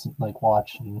fun to listen, like,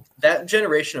 watch. And That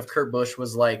generation of Kurt Busch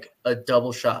was like a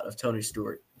double shot of Tony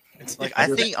Stewart. It's like, I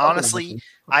think honestly,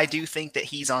 I do think that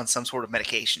he's on some sort of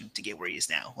medication to get where he is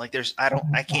now. Like,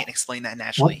 I can't explain that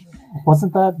naturally.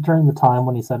 wasn't that during the time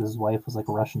when he said his wife was like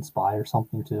a Russian spy or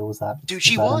something too? Was that? Dude,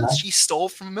 she that in was. that? She stole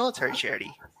from a military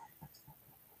charity.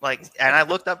 Like, and I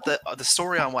looked up the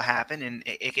story on what happened, and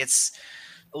it gets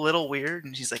a little weird.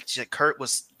 And she's like, Kurt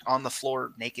was on the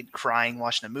floor naked, crying,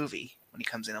 watching a movie when he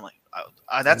comes in. I'm like,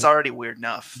 that's already weird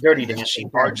enough. Dirty And then dancing. she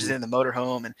barges in the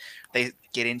motorhome, and they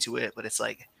get into it. But it's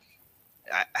like,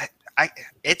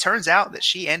 it turns out that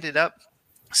she ended up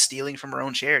stealing from her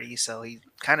own charity. So he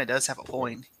kind of does have a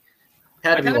point.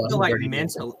 Had I to be kind of watching feel like Dirty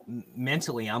Dancing.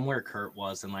 mentally, I'm where Kurt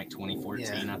was in like 2014.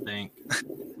 Yeah. I think.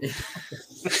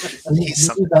 He's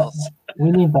something else.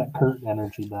 We need that Kurt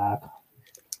energy back.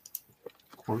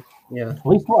 Yeah. At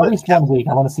least 1 week.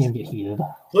 I want to see him get heated.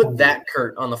 Put that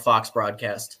Kurt on the Fox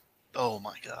broadcast. Oh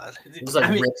my god. It was like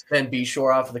I mean, rips Ben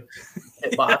Beshore off of the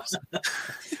hit box.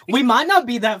 we might not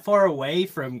be that far away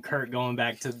from Kurt going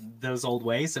back to those old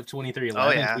ways of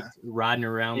 2311, Oh, yeah. riding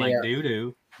around like Yeah. doo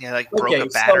doo. Yeah, like broke Okay, a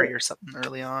battery so- or something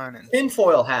early on, and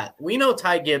Tinfoil hat. We know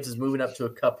Ty Gibbs is moving up to a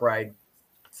cup ride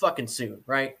fucking soon,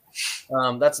 right?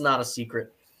 That's not a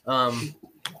secret.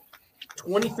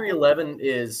 2311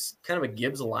 is kind of a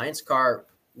Gibbs Alliance car.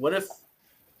 What if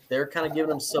they're kind of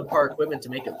giving him subpar equipment to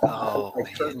make it Oh, like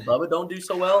man. Kurt and Bubba don't do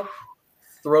so well?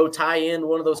 Throw Ty in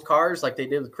one of those cars like they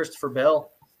did with Christopher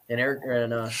Bell and Eric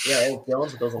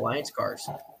Jones with those Alliance cars.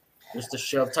 Just to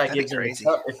shove Ty That'd be Gibbs in the crazy.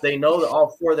 cup. If they know that all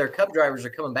four of their cup drivers are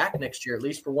coming back next year, at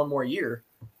least for one more year.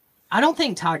 I don't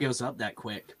think Ty goes up that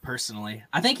quick, personally.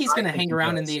 I think he's I going to think hang he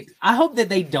around in does. the. I hope that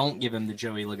they don't give him the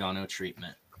Joey Logano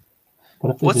treatment.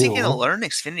 But if they what's he do, going to learn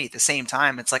Xfinity at the same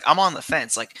time? It's like I'm on the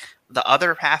fence. Like the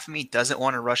other half of me doesn't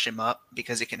want to rush him up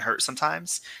because it can hurt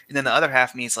sometimes, and then the other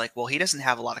half of me is like, well, he doesn't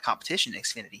have a lot of competition in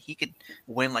Xfinity. He could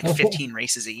win like Okay. 15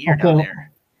 races a year Okay. down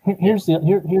there. Here's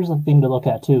the thing to look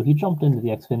at too. He jumped into the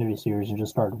Xfinity series and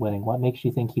just started winning. What makes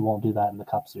you think he won't do that in the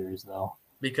Cup Series though?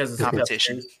 Because it's a Cup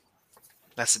Competition. Series.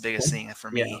 That's the biggest thing for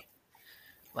me. Yeah.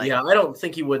 Like, Yeah, I don't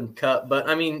think he wouldn't cut, but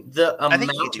I mean the I amount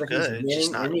think he'd do that good, he's just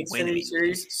winning not in the winning. Xfinity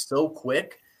series so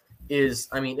quick is,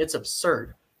 I mean, it's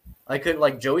absurd. I couldn't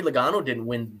like Joey Logano didn't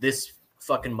win this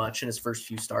fucking much in his first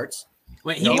few starts.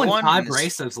 Wait, he No, he won won 5 in his-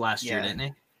 races last year, yeah. didn't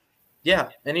he? Yeah,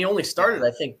 and he only started, I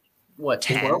think, what,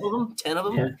 10. 12 of them? 10 of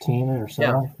them? 13 or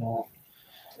so.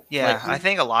 Yeah, Like- I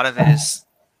think a lot of it is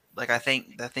like I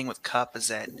think the thing with Cup is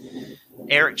that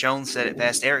Eric Jones said it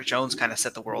best. Eric Jones kind of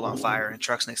set the world on fire in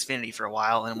Trucks and Xfinity for a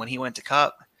while, and when he went to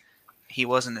Cup, he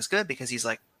wasn't as good because he's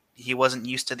like he wasn't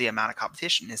used to the amount of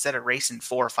competition. Instead of racing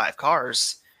 4 or 5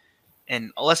 cars,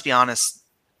 and let's be honest,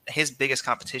 his biggest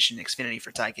competition in Xfinity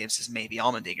for Ty Gibbs is maybe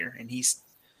Allmendinger, and he's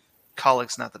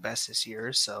Colleague's not the best this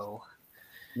year, so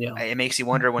Yeah. it makes you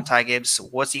wonder when Ty Gibbs,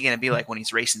 what's he going to be like when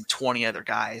he's racing 20 other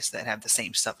guys that have the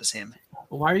same stuff as him?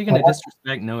 Well, why are you going to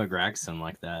disrespect Noah Gragson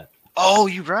like that? Oh,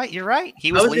 you're right. You're right.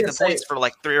 He was was leading gonna the say- points for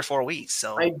like 3 or 4 weeks.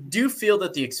 So I do feel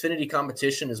that the Xfinity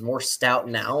competition is more stout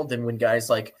now than when guys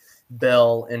like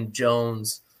Bell and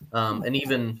Jones And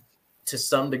even to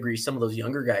some degree, some of those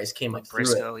younger guys came up through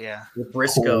Briscoe, it. yeah. With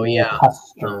Briscoe, yeah.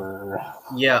 Custer.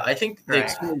 Yeah, I think the Right.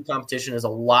 Xfinity competition is a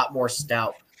lot more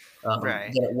stout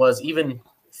Right. than it was even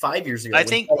 5 years ago. I when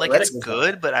think Tyler like Reddick it's was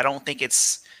good, but I don't think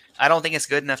it's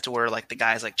good enough to where like the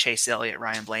guys like Chase Elliott,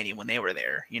 Ryan Blaney, when they were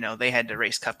there, they had to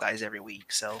race Cup guys every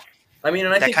week. So I mean,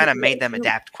 and I that think kind of made them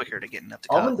adapt quicker to getting up to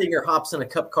Cup. Allmendinger hops in a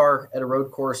Cup car at a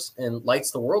road course and lights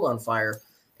the world on fire.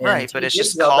 And Right, but it's Gibbs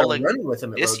just is out there Kaulig running with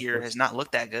him at this road year course. has not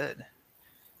looked that good.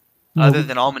 No, Other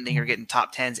than Allmendinger getting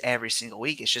top 10s every single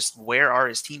week, it's just where are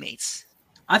his teammates?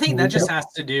 I think that just has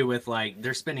to do with like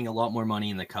they're spending a lot more money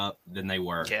in the Cup than they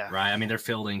were. Yeah. Right. I mean, they're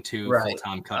fielding 2 Right.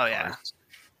 full-time Cup Oh, yeah. cars.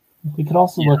 We could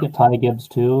also look at Ty Gibbs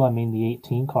too. I mean, the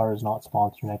 18 car is not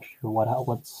sponsored next year. What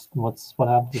happens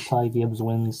if Ty Gibbs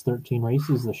wins 13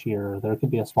 races this year? There could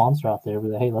be a sponsor out there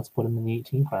with, hey, let's put him in the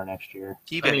 18 car next year.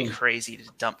 You've got to be crazy to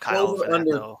dump Kyle over that,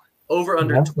 though. Over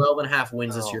under Yeah. 12 and a half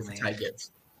wins this Oh, year for man. Ty Gibbs.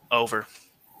 Over.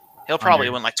 He'll probably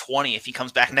Under. win like 20 if he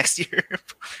comes back next year.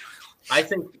 I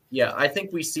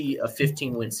think we see a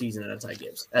 15-win season at Ty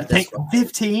Gibbs. At Think this point.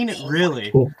 15?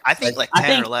 Really? I think like I 10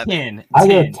 think or 11. 10. I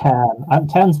go 10. 10.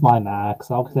 10's my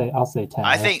max. I'll say 10.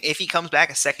 I think if he comes back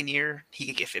a second year, he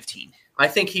could get 15. I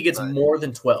think he gets more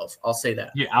than 12. I'll say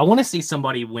that. Yeah, I want to see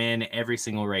somebody win every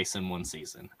single race in one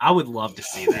season. I would love to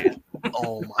see that.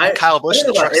 Oh my! Kyle I Busch in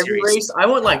don't the know Truck about every Series. race. I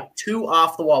want like 2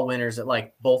 off-the-wall winners at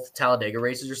like both Talladega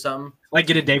races or something. Like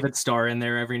get a David Starr in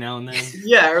there every now and then.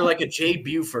 Yeah, or like a Jay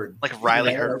Buford. Like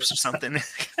Riley Yeah. Herbst or something.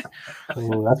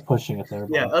 Ooh, that's pushing it there.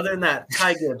 Yeah, bud. other than that,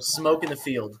 Ty Gibbs smoking the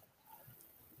field.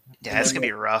 Yeah, that's gonna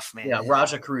be rough, man. Yeah,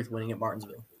 Raja Caruth winning at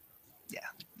Martinsville.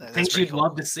 That's Things pretty you'd cool.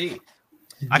 love to see.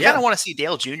 I Yeah. kind of want to see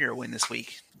Dale Jr. win this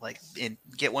week, like, and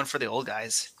get one for the old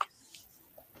guys.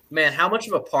 Man, how much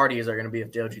of a party is there going to be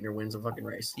if Dale Jr. wins a fucking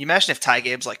race? You imagine if Ty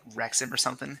Gibbs like wrecks him or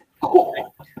something?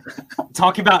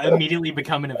 Talk about immediately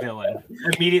becoming a villain.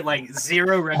 Immediate, like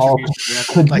zero Oh,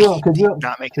 retribution.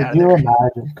 Not make it out of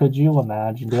there. Could you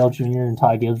imagine Dale Jr. and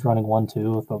Ty Gibbs running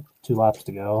 1-2 with 2 laps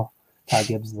to go? Ty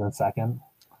Gibbs in second.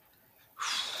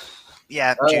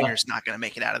 Yeah, Junior's not gonna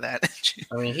make it out of that.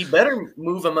 I mean, he better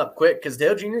move him up quick because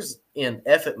Dale Jr.'s in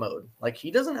F-it mode. Like,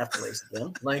 he doesn't have to race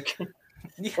again. Like,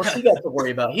 what's he got to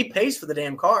worry about? He pays for the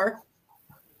damn car,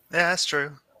 Yeah, that's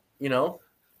true. you know?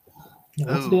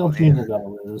 What's Ooh, Dale man. Jr. gonna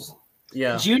lose?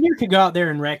 Yeah. Junior could go out there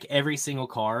and wreck every single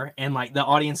car, and like the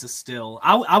audience is still.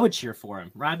 I would cheer for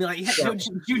him, right? I'd be like, yeah,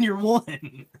 Junior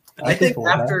won. I think for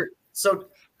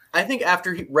that.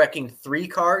 after wrecking 3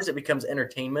 cars, it becomes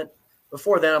entertainment.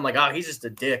 Before then, I'm like, oh, he's just a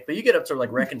dick. But you get up to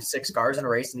like wrecking 6 cars in a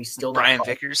race, and he's still not. Brian caught.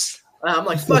 Vickers. I'm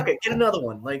like, fuck it, get another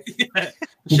one. Like, Shout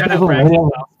out Doesn't Brad really-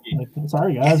 Keselowski. like,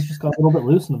 sorry guys, just got a little bit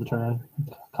loose into the turn.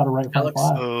 Cut it right front Alex-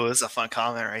 flat. Oh, this is a fun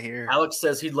comment right here. Alex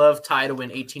says he'd love Ty to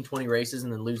win 18, 20 races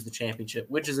and then lose the championship,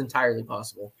 which is entirely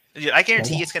possible. Dude, I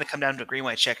guarantee it's going to come down to a green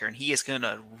white checker, and he is going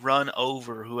to run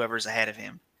over whoever's ahead of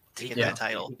him to get that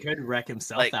title. He could wreck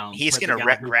himself Like out. and he's put going the to guy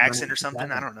wreck who's Gragson running or something.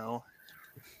 second. I don't know.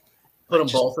 Put them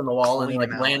Just both in the wall, and clean like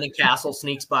them out. Landon Castle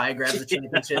sneaks by, grabs the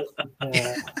championship.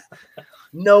 Yeah.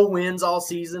 No wins all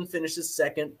season, finishes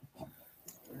second.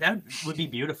 That would be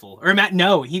beautiful. Or Matt,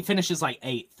 no, he finishes like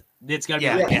 8th. It's got to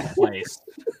Yeah, be like yeah. 8th place.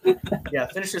 Yeah,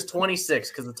 finishes 26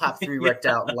 because the top 3 wrecked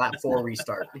out in lap 4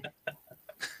 restart.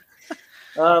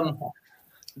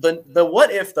 The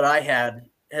what if that I had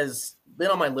has been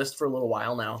on my list for a little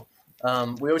while now.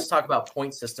 We always talk about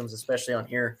point systems, especially on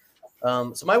here.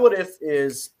 So my what if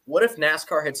is, what if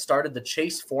NASCAR had started the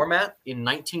chase format in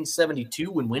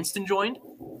 1972 when Winston joined?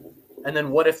 And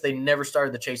then what if they never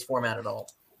started the chase format at all?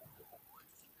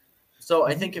 So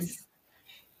I think if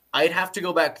I'd have to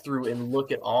go back through and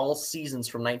look at all seasons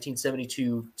from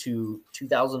 1972 to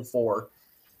 2004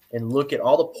 and look at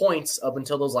all the points up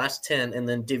until those last 10 and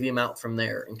then divvy them out from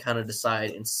there and kind of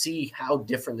decide and see how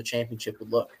different the championship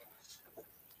would look.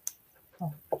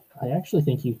 I actually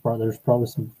think there's probably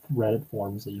some Reddit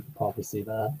forums that you could probably see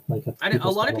that. Like if A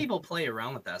people lot of settle- people play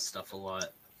around with that stuff a lot.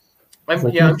 I'm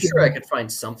Like, sure I could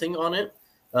find something on it.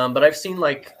 But I've seen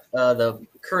like the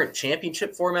current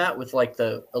championship format with like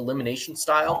the elimination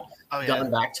style Oh, yeah.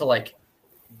 going back to like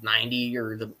 90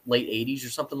 or the late 80s or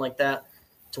something like that,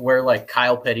 to where like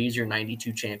Kyle Petty's your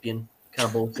 92 champion kind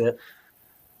of bullshit.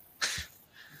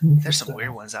 There's some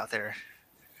weird ones out there.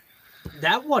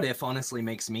 That what if honestly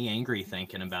makes me angry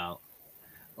thinking about.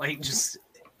 Like just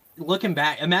looking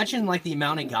back, imagine like the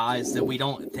amount of guys that we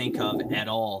don't think of at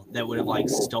all that would have like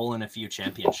stolen a few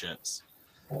championships.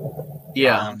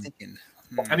 Yeah. I'm thinking.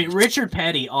 I mean, Richard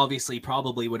Petty obviously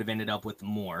probably would have ended up with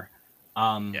more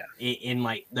in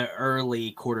like the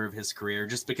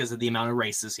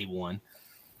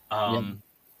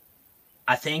I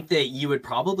I think that you would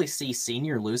probably see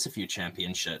Senior lose a few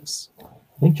championships.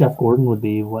 I think Jeff Gordon would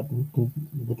be like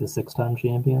a 6-time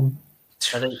champion.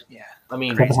 I think. Yeah. I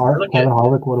mean, Kevin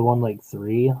Harvick would have won like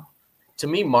 3. to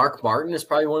me, Mark Martin is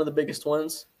probably one of the biggest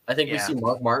ones. I think we Yeah. see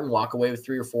Mark Martin walk away with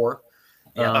 3 or 4.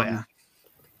 Yeah. Oh, yeah.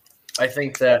 I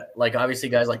think that, like, obviously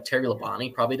guys like Terry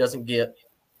Labonte probably doesn't get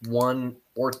 1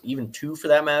 or even 2 for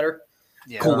that matter.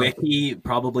 Yeah. Kulwicki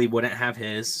probably wouldn't have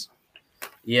his.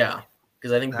 Yeah,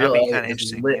 because I think That'd Bill be Elliott kinda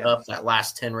just interesting, lit yeah. up that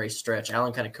last 10 race stretch.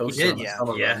 Allen kind of coasted did, on yeah. some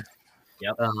of Yeah. them.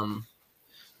 Yep.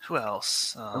 Who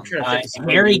else? I'm trying to think of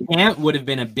somebody. Harry Gant would have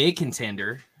been a big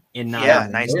contender in Yeah,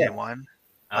 9. 1981.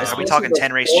 Are Especially we talking those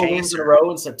 10 race 4 chase? wins in a Or...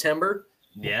 row in September.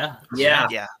 Yeah. Yeah,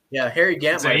 Yeah. yeah. Harry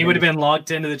Gant. So he would have been locked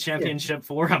into the championship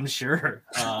for, I'm sure.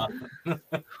 Who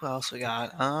else we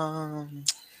got?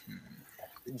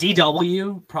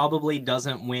 DW probably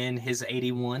doesn't win his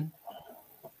 81.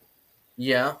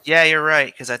 Yeah, Yeah, you're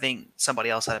right. Because I think somebody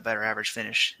else had a better average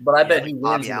finish. but I bet like he wins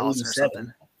Bobby in Allison or 87.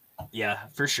 something. Yeah,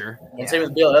 for sure. And same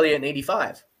with Bill Elliott in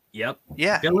 85. Yep.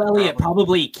 Yeah. Bill Elliott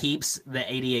probably keeps the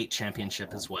 88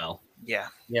 championship as well. Yeah.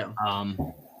 Yeah. Um,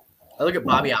 I look at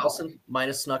Bobby Allison. Might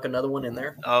have snuck another one in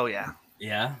there. Oh, yeah.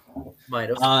 yeah. Might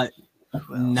have. Who else?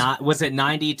 Not was it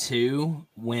 92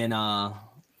 when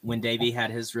Davey had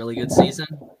his really good season?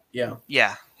 Yeah.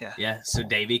 Yeah. Yeah. Yeah, so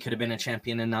Davey could have been a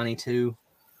champion in 92.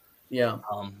 Yeah.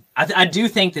 I do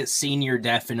think that Senior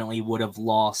definitely would have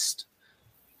lost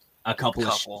a couple.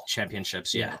 Of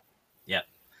championships. Yeah. Yep.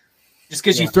 Just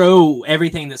because you throw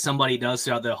everything that somebody does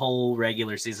throughout the whole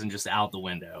regular season just out the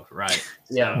window, right?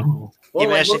 Yeah. So, Well,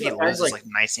 Imagine what if he about guys loses like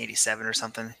 1987 or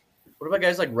something. What about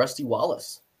guys like Rusty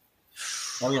Wallace?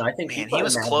 I mean, I think Man, he probably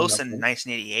was imagined close in nothing.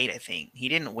 1988, I think. He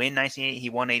didn't win 1988. He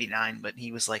won 89, but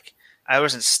he was like, I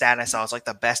was in stat I saw, it was like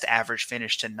the best average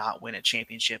finish to not win a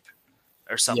championship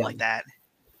or something Yeah. like that.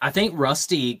 I think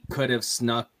Rusty could have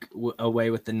snuck away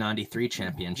with the 93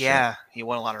 championship. Yeah, he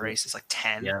won a lot of races, like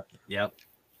 10. Yep.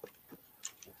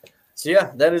 So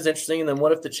yeah, that is interesting. And then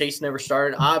what if the chase never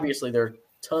started? Obviously, there are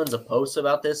tons of posts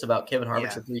about this, about Kevin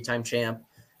Harvick's a 3-time champ.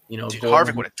 You know, Dude,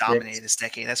 Gordon Harvick would have 6. dominated this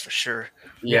decade, that's for sure.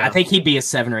 Yeah, I think he'd be a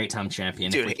 7 or 8 time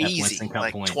champion. if we Dude, kept easy. Winston Cup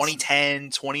Like points. 2010,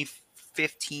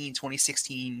 2015,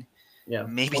 2016, yeah,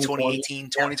 maybe 2018,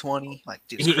 2020. Like,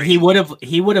 dude, it's He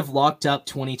crazy. would have locked up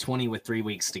 2020 with 3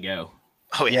 weeks to go.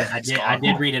 Oh, yeah. I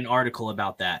did read an article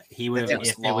about that. He would have,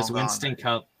 It's if it was long gone. Winston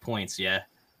Cup points. Yeah.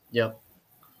 Yep.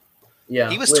 Yeah.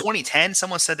 He was 2010.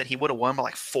 Someone said that he would have won by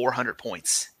like 400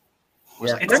 points.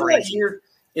 Yeah. like Remember that crazy. year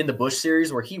in the Busch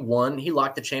series where he won? He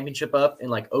locked the championship up in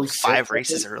like 06. 5 I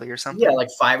races think. early or something. Yeah, like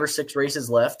 5 or 6 races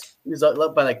left. He was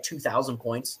up by like 2,000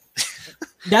 points.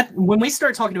 That when we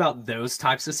start talking about those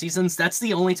types of seasons, that's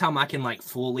the only time I can like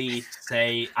fully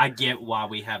say I get why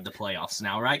we have the playoffs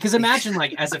now, right? Because imagine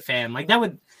like as a fan, like that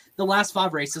would the last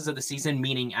 5 races of the season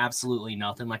meaning absolutely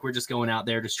nothing. Like we're just going out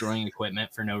there destroying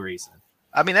equipment for no reason.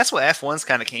 I mean, that's what F1's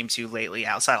kind of came to lately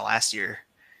outside of last year.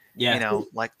 Yeah. You know,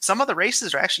 like some of the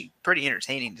races are actually pretty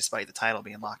entertaining despite the title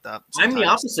being locked up. I'm the sometimes.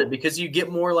 opposite because you get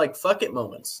more like fuck it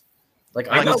moments. Like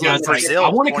Like I those guys like, Brazil, I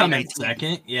want to come in 2019.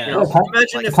 second. Yeah. you know, Yeah,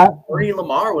 imagine if Pat- Bernie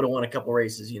Lamar would have won a couple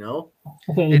races, you know?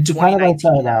 Okay, In it'd be kind of like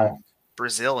 2019, that.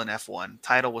 Brazil in F1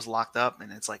 title was locked up, and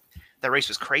it's like that race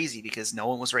was crazy because no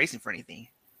one was racing for anything.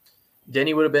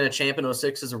 Denny would have been a champ in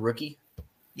 06 as a rookie.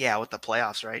 Yeah, with the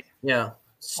playoffs, right? Yeah.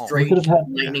 Oh, Straight could have had-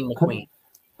 Lightning could- McQueen.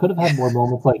 Could have had more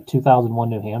moments like 2001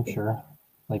 New Hampshire,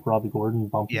 like Robbie Gordon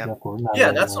bumping Yep. Jeff Gordon. That Yeah,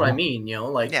 way, that's you what I know? mean, you know,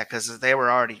 like Yeah, because they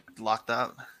were already locked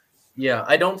up. yeah,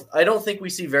 I don't think we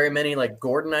see very many like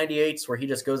Gordon 98s where he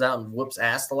just goes out and whoops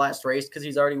ass the last race because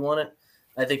he's already won it.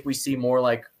 I think we see more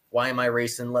like why am I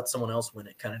racing? Let someone else win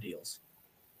it kind of deals.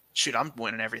 Shoot, I'm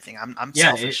winning everything. I'm Yeah.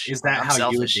 selfish. Is that I'm how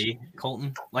selfish. you would be,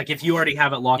 Colton? Like if you already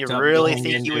have it locked You up. really going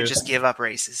think you would into- just give up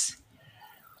races?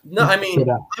 No, I mean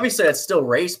Yeah. obviously I'd still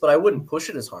race, but I wouldn't push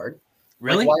it as hard.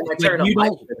 really? Like, why am I Like, tearing up you my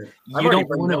don't shirt? you I've already don't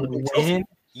bring want home the big trophy. to win.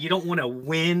 You don't want to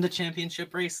win the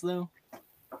championship race though.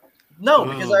 No,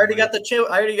 because I already Ooh. got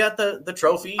I already got the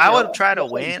trophy. I you know? would try to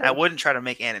win. I wouldn't try to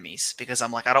make enemies because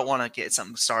I'm like, I don't want to get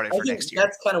something started I for think next year.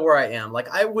 that's kind of where I am. Like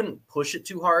I wouldn't push it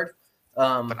too hard.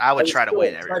 But I would try to still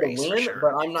win every try to race for win, sure.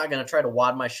 But I'm not going to try to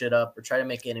wad my shit up or try to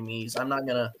make enemies. I'm not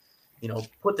going to,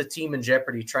 put the team in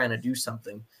jeopardy trying to do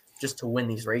something just to win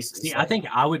these races. See, I think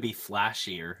I would be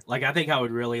flashier. Like I think I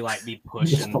would really like be Just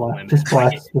pushing the flash, limit. just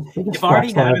Like, flash, just if I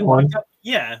already flash have it that one. locked up,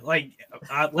 yeah, like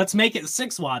let's make it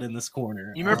 6 watt in this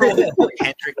corner. You remember when Rick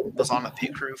Hendrick was on the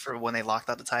pit crew for when they locked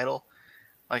up the title?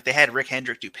 Like they had Rick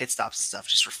Hendrick do pit stops and stuff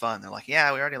just for fun. They're like,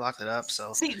 yeah, we already locked it up.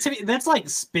 So See, to me, that's like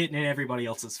spitting in everybody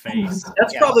else's face.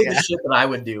 that's Yeah, probably yeah. the shit that I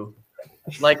would do.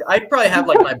 Like I'd probably have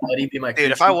like my buddy be my Dude,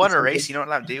 crew if I chief or won a something. race, you know what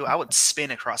I'd do? I would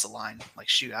spin across the line. Like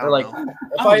shoot, I Or don't like know. if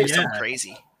Oh, I yeah. Something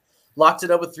crazy. locked it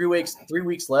up with 3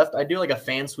 weeks left, I'd do like a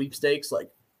fan sweepstakes, like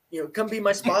come be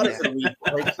my spotter for the week.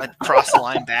 Like I'd cross the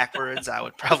line backwards. I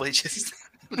would probably just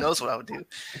who knows what I would do.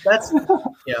 that's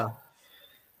yeah.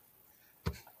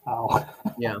 Oh,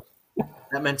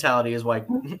 That mentality is why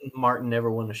Martin never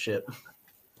won a ship.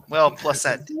 Well, plus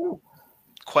that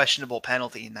questionable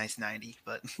penalty in 1990,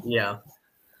 but Yeah.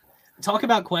 Talk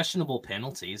about questionable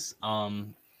penalties.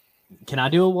 Can I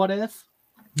do a what if?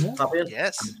 Hop in.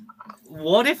 yes.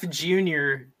 What if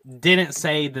Junior didn't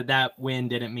say that win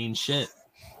didn't mean shit?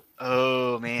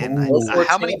 Oh man, Ooh.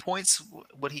 how many points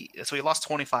would he? So he lost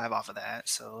 25 off of that.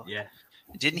 So Yeah.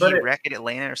 didn't But he it- wreck at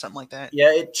Atlanta or something like that?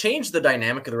 Yeah, it changed the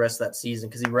dynamic of the rest of that season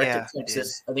because he wrecked Yeah, at it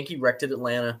Texas. I think he wrecked at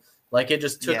Atlanta. Like it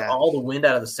just took Yeah. all the wind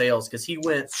out of the sails because he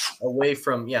went away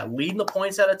from leading the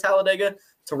points out of Talladega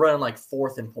to running like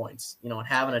fourth in points, and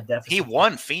having a deficit. He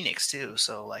won Phoenix too.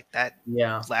 So like that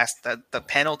Yeah, the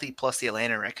penalty plus the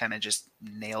Atlanta wreck kind of just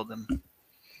nailed him.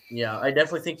 yeah. I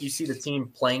definitely think you see the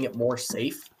team playing it more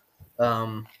safe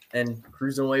and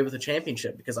cruising away with the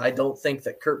championship because I don't think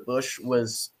that Kurt Busch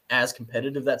was as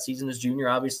competitive that season as Junior.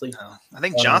 Obviously, I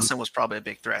think Johnson was probably a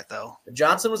big threat though.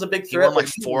 Johnson was a big He threat. won like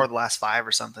but 4 of the last 5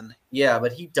 or something. Yeah,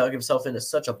 but he dug himself into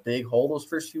such a big hole those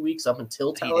first few weeks up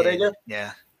until He Talladega. did.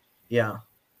 Yeah. Yeah.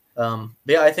 But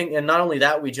yeah, I think, and not only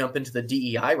that, we jump into the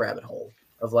DEI rabbit hole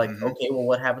of like, Mhm. okay, well,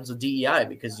 what happens with DEI?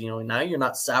 Because, now you're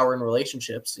not sour in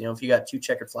relationships. If you got 2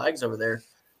 checkered flags over there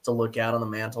to look at on the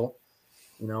mantle,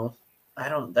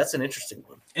 that's an interesting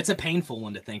one. It's a painful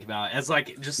one to think about as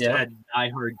like just Yeah. a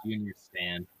diehard Junior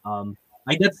fan.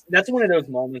 Like that's one of those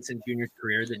moments in Junior's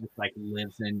career that just like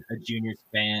lives in a Junior's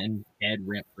fan head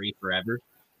rent free forever.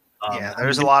 Yeah,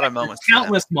 there's a lot of moments. for that.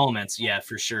 Countless moments, yeah,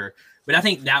 for sure. But I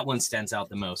think that one stands out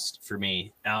the most for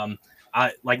me.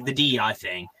 I like the DEI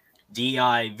thing.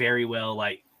 DEI very well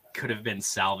like could have been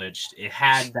salvaged. It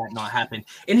had that not happened.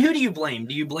 And who do you blame?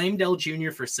 Do you blame Dell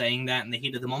Jr. for saying that in the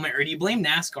heat of the moment, or do you blame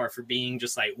NASCAR for being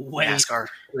just like way NASCAR.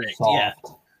 strict? soft. Yeah.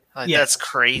 Like, Yeah. That's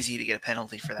crazy to get a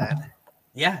penalty for that.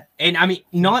 Yeah, and I mean,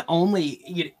 not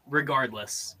only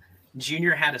regardless,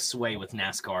 Junior had a sway with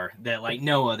NASCAR that like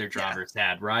no other drivers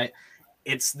had. Right?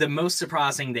 It's the most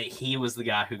surprising that he was the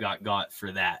guy who got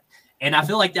for that, and I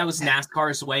feel like that was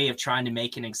NASCAR's way of trying to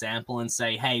make an example and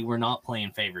say, "Hey, we're not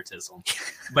playing favoritism."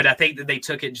 But I think that they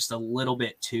took it just a little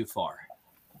bit too far.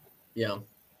 Yeah.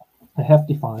 a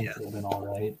hefty fine Yeah. would have been all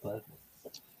right, but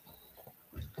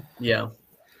Yeah.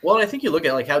 Well, and I think you look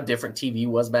at like how different TV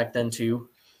was back then too.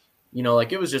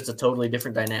 Like it was just a totally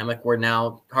different dynamic where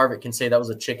now Harvick can say that was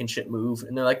a chicken shit move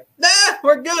and they're like, nah,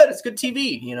 we're good. It's good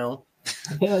TV,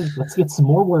 yeah, let's get some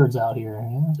more words out here.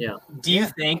 Yeah. Do you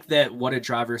think that what a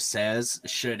driver says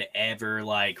should ever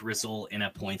like result in a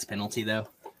points penalty though?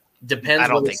 Depends. I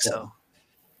don't what think it's said. so.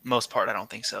 Most part, I don't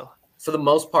think so. For the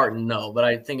most part, no, but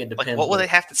I think it Like, depends. what will they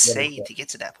have to what say it's said. to get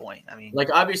to that point? I mean, Like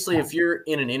obviously, if you're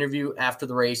in an interview after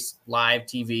the race, live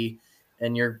TV,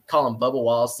 and you're calling Bubba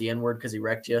Wallace the N-word because he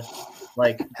wrecked you,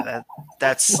 like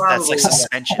that's Probably, like yeah.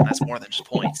 suspension. That's more than just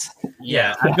points.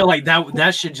 Yeah, I feel like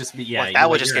that should just be Like, that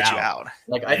would just you're get you out.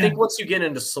 Like I think once you get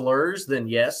into slurs, then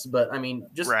yes, but I mean,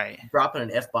 just Right. dropping an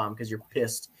F-bomb because you're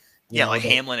pissed. you Yeah, know, like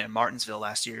that- Hamlin and Martinsville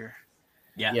last year.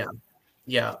 Yeah. Yeah.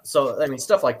 Yeah, so I mean,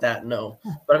 stuff like that, no.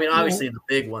 But I mean, obviously the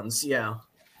big ones, yeah.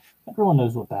 Everyone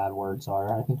knows what bad words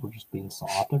are. I think we're just being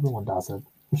soft. Everyone does it.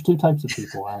 There's 2 types of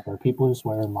people out there: people who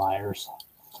swear and liars.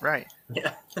 Right.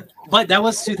 But that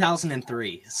was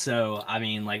 2003. So I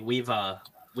mean, like we've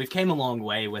came a long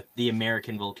way with the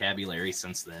American vocabulary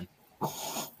since then.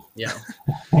 Yeah.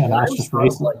 Man, I that's always just thought,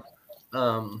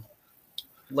 racing.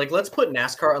 like let's put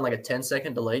NASCAR on like a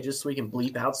 10-second delay just so we can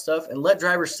bleep out stuff and let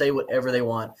drivers say whatever they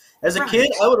want. As a Right.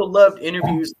 kid, I would have loved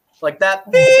interviews like that.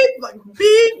 Beep, like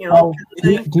beep, Oh,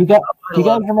 do thing. you guys I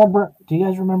love- remember? Do you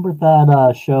guys remember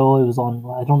that show? It was on.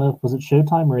 I don't know. Was it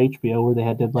Showtime or HBO where they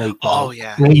had did like Oh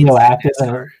yeah. radioactive Inside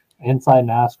and NASCAR. inside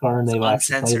NASCAR, and they It's would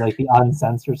actually play uncensored. like the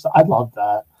uncensored stuff. I love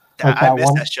that. Like I that missed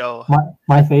one- that show.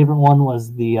 My favorite one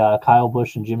was the Kyle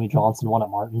Busch and Jimmy Johnson one at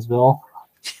Martinsville.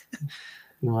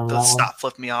 You remember The that one? stop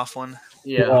flip me off one.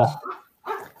 Yeah.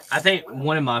 I think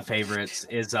one of my favorites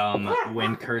is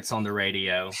when Kurt's on the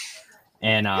radio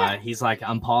and he's like,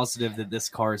 "I'm positive that this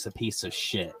car is a piece of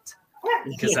shit."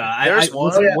 Because There's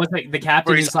one the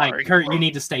captain where he's is like, arguing. "Kurt, you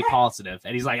need to stay positive,"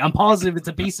 and he's like, "I'm positive it's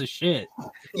a piece of shit."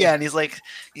 Yeah, and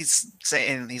he's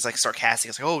saying, he's like sarcastic.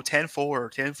 It's like, oh, 10-4,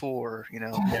 10-4,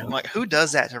 I'm like, who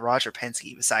does that to Roger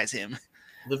Penske besides him?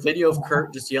 The video of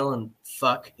Kurt just yelling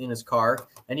 "fuck" in his car,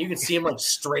 and you can see him like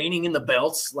straining in the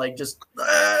belts, like just.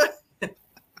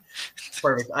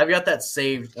 Perfect. I've got that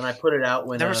saved, and I put it out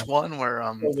when There was one where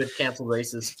COVID canceled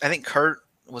races. I think Kurt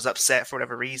was upset for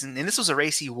whatever reason, and this was a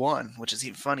race he won, which is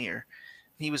even funnier.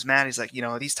 He was mad. He's like,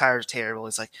 these tires are terrible.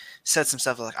 He's like, said some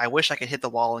stuff like, I wish I could hit the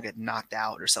wall and get knocked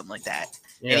out or something like that.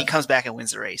 Yeah. And he comes back and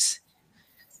wins the race.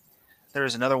 There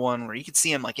was another one where you could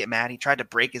see him like get mad. He tried to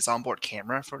break his onboard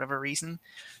camera for whatever reason. And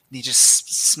he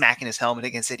just smacking his helmet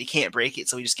against it. He can't break it,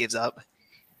 so he just gives up.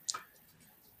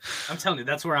 I'm telling you,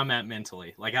 that's where I'm at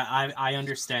mentally. Like I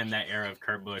understand that era of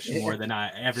Kurt Busch more than I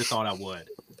ever thought I would.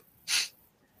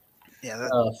 Yeah,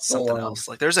 that's something else.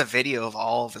 Like there's a video of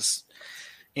all of his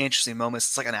interesting moments.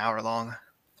 It's like an hour long.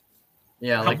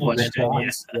 Yeah, like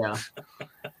yeah.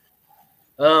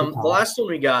 The last one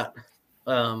we got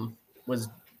was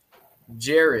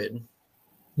Jared.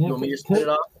 Yeah, You want me to spit it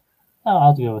off? No,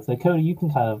 I'll go with it. Cody, you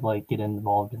can kind of like get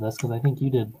involved in this because I think you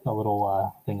did a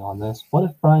little thing on this. What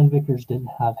if Brian Vickers didn't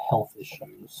have health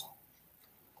issues?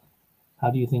 How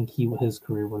do you think his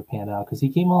career would have panned out? Because he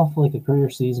came off like a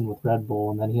career season with Red Bull,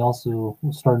 and then he also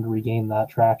was starting to regain that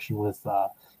traction with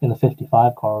in the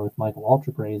 55 car with Michael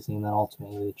Waltrip Racing, and then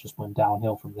ultimately it just went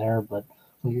downhill from there. But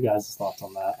what are your guys' thoughts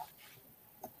on that?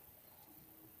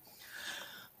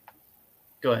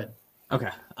 Go ahead. Okay.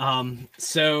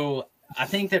 So I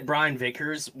think that Brian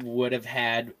Vickers would have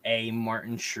had a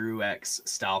Martin Truex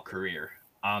style career.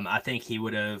 I think he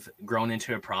would have grown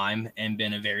into a prime and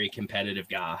been a very competitive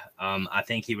guy. I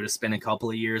think he would have spent a couple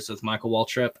of years with Michael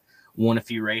Waltrip, won a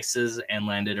few races, and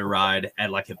landed a ride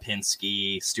at like a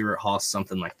Penske, Stewart-Haas,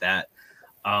 something like that.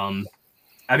 I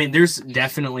mean, there's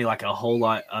definitely like a whole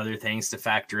lot other things to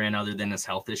factor in other than his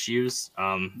health issues.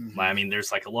 I mean,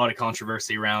 there's like a lot of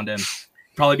controversy around him.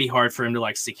 Probably be hard for him to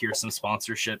like secure some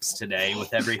sponsorships today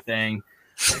with everything.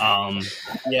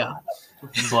 Yeah.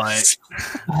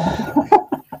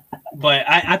 But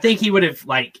I think he would have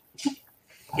like,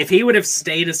 if he would have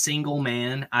stayed a single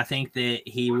man, I think that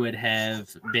he would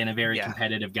have been a very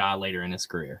competitive guy later in his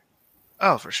career.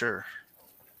 Oh, for sure.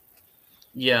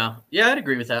 Yeah, I'd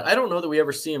agree with that. I don't know that we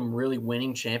ever see him really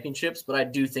winning championships, but I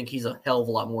do think he's a hell of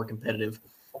a lot more competitive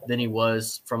than he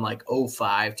was from like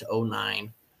 05 to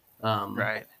 09.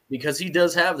 Right. Because he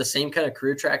does have the same kind of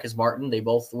career track as Martin. They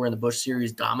both were in the Busch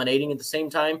Series dominating at the same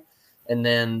time. And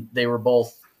then they were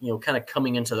both, kind of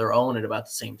coming into their own at about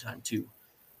the same time too.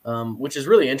 Which is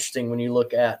really interesting when you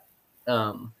look at,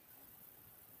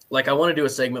 like I want to do a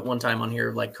segment one time on here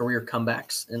of like career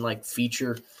comebacks and like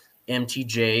feature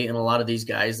MTJ and a lot of these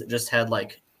guys that just had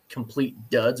like complete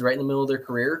duds right in the middle of their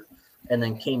career and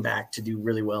then came back to do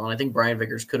really well. And I think Brian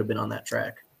Vickers could have been on that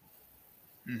track.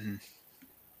 Mm-hmm.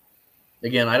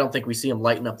 Again, I don't think we see him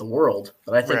lighten up the world,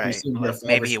 but I think we see him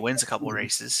maybe he wins a couple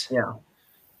races. Yeah.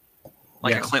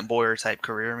 Like a Clint Boyer type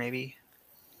career, maybe.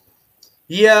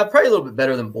 Yeah, probably a little bit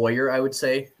better than Boyer, I would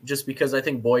say, just because I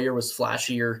think Boyer was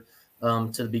flashier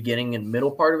to the beginning and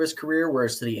middle part of his career,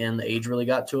 whereas to the end, the age really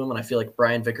got to him. And I feel like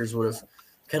Brian Vickers would have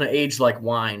kind of aged like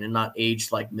wine and not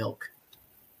aged like milk.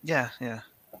 Yeah.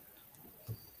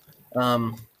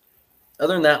 Other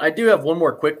than that, I do have one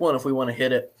more quick one if we want to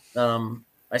hit it.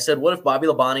 I said, what if Bobby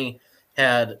Labonte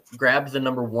had grabbed the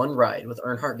number 1 ride with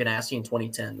Earnhardt Ganassi in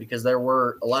 2010? Because there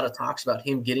were a lot of talks about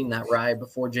him getting that ride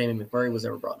before Jamie McMurray was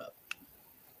ever brought up.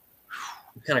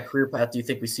 What kind of career path do you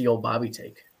think we see old Bobby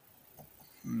take?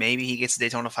 Maybe he gets the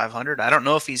Daytona 500. I don't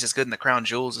know if he's as good in the crown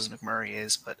jewels as McMurray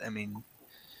is, but I mean,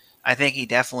 I think he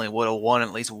definitely would have won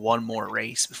at least one more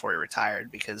race before he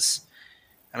retired because,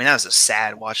 I mean, that was just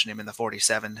sad watching him in the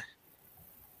 47.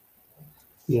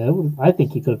 Yeah, I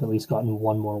think he could have at least gotten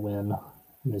one more win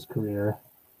in his career.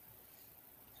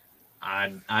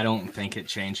 I don't think it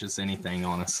changes anything,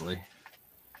 honestly.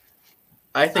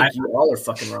 I think you all are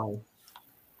fucking wrong.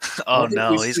 Oh,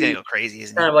 no, he's going to go crazy,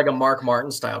 isn't he? Kind of like a Mark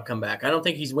Martin style comeback. I don't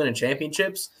think he's winning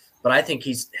championships, but I think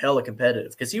he's hella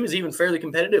competitive because he was even fairly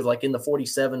competitive like in the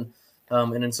 47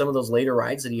 and in some of those later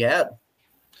rides that he had.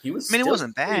 He was. I mean, it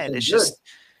wasn't bad. It's just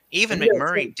even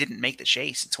McMurray didn't make the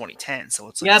chase in 2010, so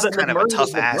it's like it's kind of a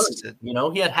tough ask.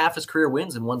 He had half his career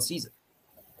wins in one season.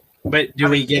 But do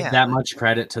we give that much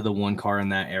credit to the one car in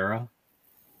that era?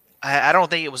 I don't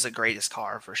think it was the greatest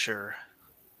car for sure.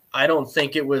 I don't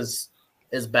think it was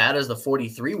as bad as the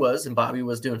 43 was, and Bobby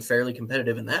was doing fairly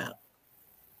competitive in that.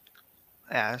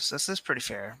 Yeah, that's pretty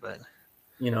fair, but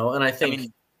and I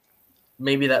think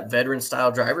maybe that veteran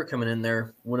style driver coming in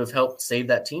there would have helped save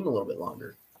that team a little bit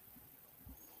longer.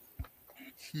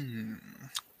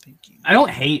 Thank you. I don't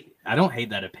hate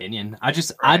that opinion.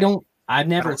 I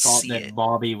never thought that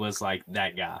Bobby was like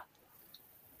that guy.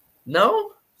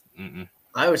 No? Mm-mm.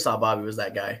 I always thought Bobby was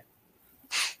that guy.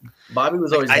 Bobby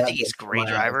was always I think he's a great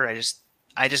driver.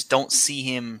 I just don't see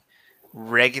him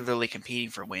regularly competing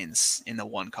for wins in the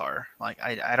one car. Like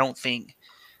I don't think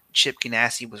Chip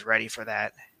Ganassi was ready for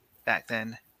that back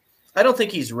then. I don't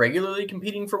think he's regularly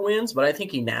competing for wins, but I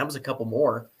think he nabs a couple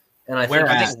more. And I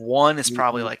think one is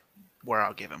probably like where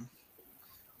I'll give him.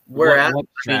 I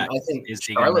track think is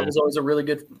he Charlotte gonna- was always a really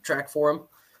good track for him.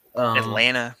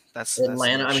 Atlanta. That's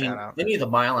Atlanta. a I mean, shout out. any of the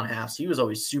mile and a halves, he was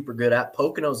always super good at.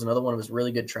 Pocono is another one of his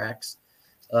really good tracks.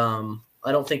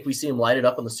 I don't think we see him light it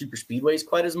up on the super speedways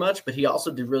quite as much, but he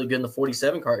also did really good in the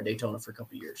 47 car at Daytona for a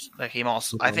couple of years. Like him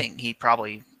also, I think he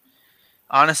probably,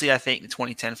 honestly, I think the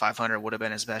 2010 500 would have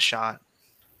been his best shot.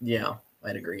 Yeah,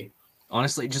 I'd agree.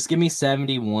 Honestly, just give me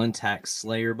 71 Tax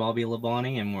Slayer Bobby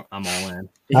Labonte, and I'm all in.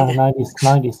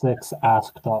 96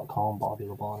 ask.com Bobby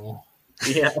Labonte.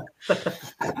 Yeah.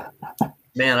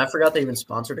 Man, I forgot they even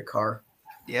sponsored a car.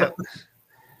 Yep.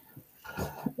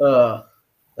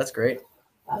 That's great.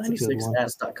 That's a good one.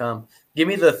 96ask.com. Give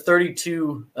me the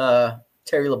 32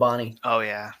 Terry Labonte. Oh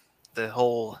yeah, the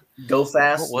whole Go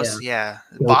fast. what was Yeah.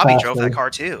 Go Bobby fast, drove baby. that car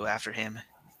too after him.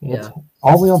 It's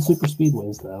all the way on super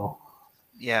speedways though.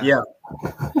 Yeah. Yeah.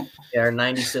 Yeah,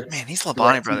 96. Man, these Labonte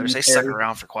Direct brothers, TV they stuck Terry.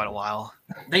 around for quite a while.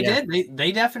 They Yeah. did.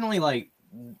 They definitely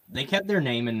they kept their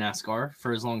name in NASCAR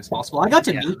for as long as possible. I got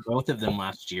to Yeah. meet both of them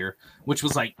last year, which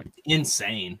was like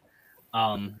insane.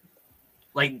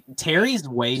 Like Terry's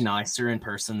way nicer in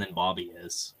person than Bobby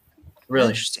is. Really?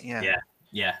 Interesting. Yeah.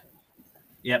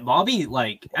 Yeah. Bobby,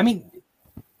 like, I mean,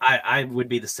 I would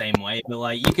be the same way, but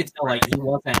like you could tell like he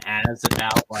wasn't as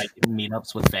about like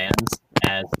meetups with fans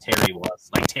as Terry was.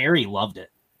 Like Terry loved it.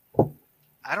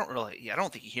 I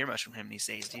don't think you hear much from him these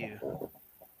days, do you?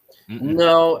 Mm-mm.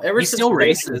 No, ever He since still we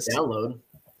did the races. download.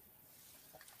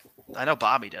 I know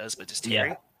Bobby does, but does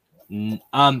Terry?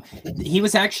 He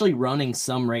was actually running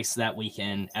some race that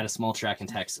weekend at a small track in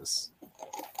Texas.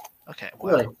 Okay.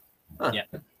 Well, Really?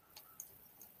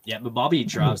 Yeah, but Bobby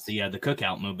drives the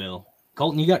Cookout mobile.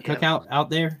 Colton, you got Yeah. Cookout out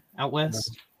there, out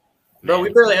west? Bro, we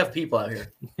barely have people out here.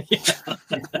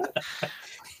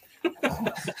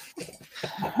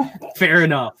 Fair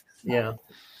enough. Yeah.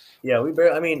 Yeah, we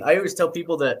barely. I mean, I always tell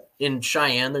people that in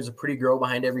Cheyenne, there's a pretty girl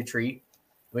behind every tree.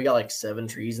 We got like 7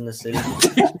 trees in the city.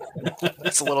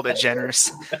 that's a little bit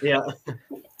generous. Yeah.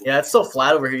 Yeah, it's so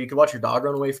flat over here. You could watch your dog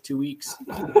run away for 2 weeks.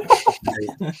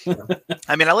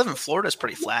 I mean, I live in Florida; it's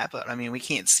pretty flat, but I mean, we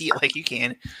can't see it like you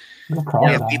can. No crowd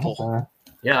have out people. there.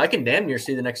 Yeah, I can damn near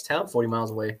see the next town 40 miles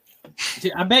away.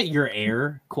 Dude, I bet your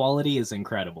air quality is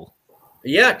incredible.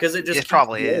 Yeah, because it just It keeps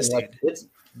probably going. is, Like, it's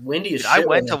windy as Dude, shit. I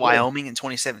went to when I go. Wyoming in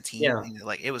 2017. Yeah. And,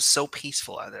 like it was so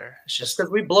peaceful out there. It's Just just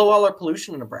because we blow all our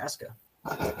pollution in Nebraska.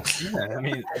 Yeah, I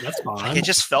mean that's like fine. it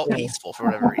just felt Yeah. peaceful for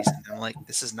whatever reason. I'm like,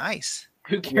 this is nice.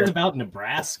 Who cares Yeah. about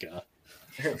Nebraska?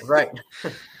 Right.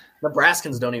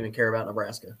 Nebraskans don't even care about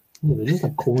Nebraska. Yeah, they just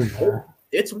have corn there.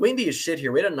 It's windy as shit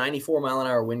here. We had a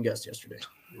 94-mile-an-hour wind gust yesterday.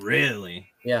 Really?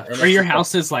 Yeah. and Are your it's-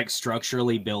 houses like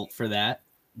structurally built for that?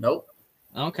 Nope.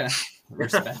 Okay.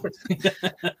 Respect.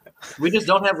 We just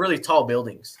don't have really tall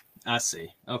buildings. I see.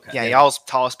 Okay. Yeah, y'all's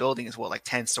tallest building is what, like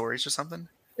 10 stories or something?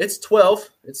 It's 12.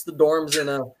 It's the dorms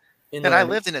in And I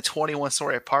lived in a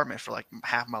 21-story apartment for like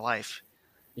half my life.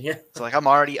 Yeah. So like I'm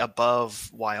already above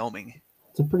Wyoming.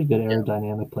 It's a pretty good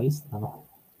aerodynamic place though.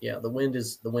 Yeah, the wind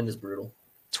is brutal.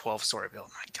 12-story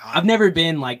building. My God. I've never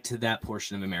been like to that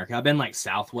portion of America. I've been like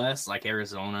Southwest, like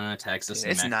Arizona, Texas,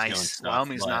 Dude, it's New Mexico and nice. stuff,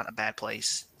 Wyoming's but- not a bad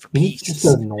place for You need to peace.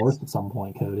 just go north at some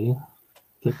point, Cody.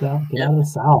 Get out Yeah. of the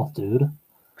south, dude.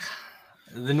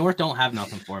 The North don't have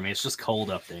nothing for me. It's just cold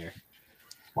up there.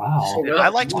 Wow. Dude, I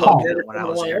liked Wow. Pocono when I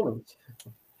was there.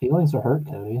 Feelings are hurt,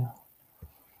 Cody.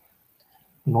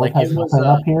 North Like, has it was, nothing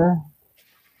up here.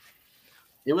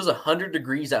 It was 100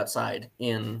 degrees outside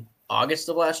in August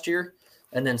of last year,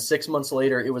 and then 6 months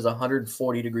later, it was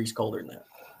 140 degrees colder than that.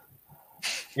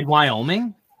 In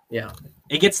Wyoming, Yeah,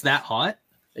 it gets that hot.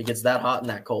 it gets that hot and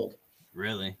that cold.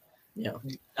 Really? Yeah.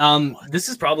 This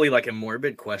is probably like a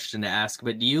morbid question to ask,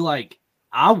 but do you like?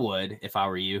 I would if I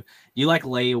were you. Do you like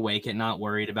lay awake at night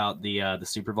worried about the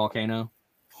super volcano?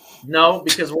 No,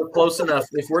 because we're close enough.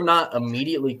 If we're not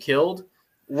immediately killed,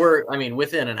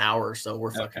 within an hour or so,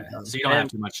 we're fucking done. So you don't And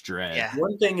have too much dread. Yeah.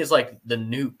 one thing is like the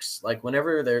nukes. Like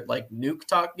whenever they're like nuke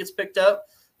talk gets picked up,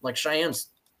 like Cheyenne's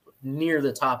near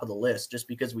the top of the list just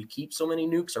because we keep so many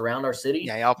nukes around our city.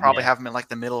 Yeah, y'all probably Yeah. have them in like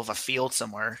the middle of a field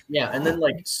somewhere. Yeah, and then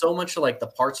like so much of like the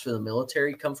parts for the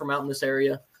military come from out in this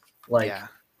area. Like yeah.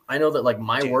 I know that like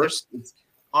my Dude, worst is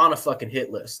on a fucking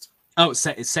hit list. Oh,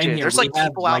 same Dude, here. there's We like have,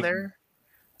 people out like- there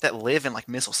that live in like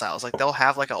missile silos. Like they'll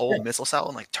have like an old missile silo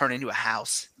and like turn into a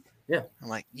house. Yeah. I'm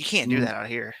like, you can't do Mm. that out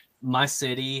here. My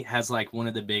city has like one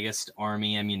of the biggest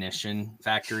army ammunition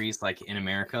factories like in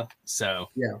America. So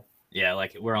Yeah. Yeah,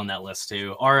 like we're on that list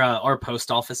too. Our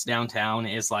post office downtown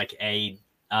is like a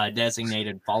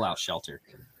designated fallout shelter.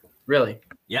 Really?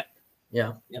 Yep.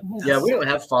 Yeah. Yep. Yeah, we don't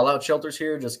have fallout shelters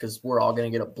here just because we're all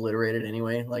going to get obliterated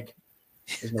anyway. Like,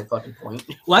 there's no fucking point.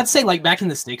 Well, I'd say like back in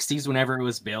the 60s, whenever it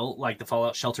was built, like the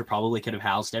fallout shelter probably could have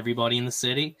housed everybody in the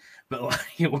city. But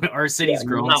like, our city's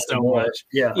grown not so anymore. much.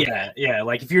 Yeah. Yeah.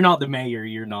 Like if you're not the mayor,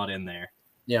 you're not in there.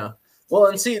 Yeah. Well,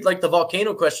 and see, like the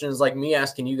volcano question is like me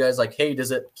asking you guys, like, hey,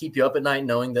 does it keep you up at night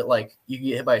knowing that like you can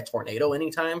get hit by a tornado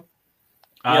anytime?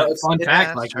 Fun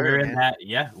fact, like true, we're in man. that.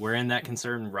 Yeah, we're in that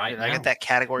concern right now. I get that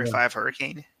Category 5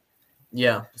 hurricane.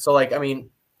 Yeah. So like, I mean,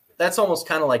 that's almost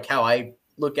kind of like how I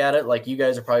look at it. Like you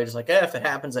guys are probably just like, if it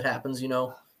happens, it happens,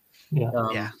 Yeah.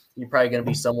 Yeah. You're probably going to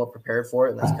be somewhat prepared for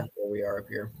it. And that's kind of where we are up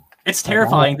here. It's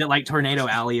terrifying that like Tornado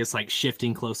Alley is like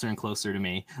shifting closer and closer to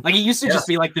me. Like it used to just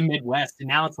be like the Midwest, and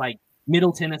now it's like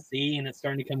Middle Tennessee, and it's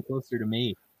starting to come closer to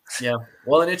me. Yeah.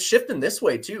 Well, and it's shifting this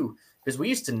way too, because we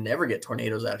used to never get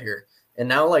tornadoes out here. And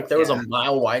now like there was a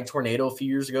mile wide tornado a few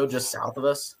years ago just south of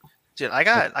us. Dude, I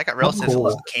got relatives who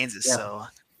live in Kansas, Yeah. so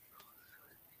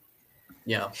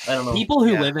Yeah. I don't know. People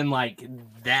who live in like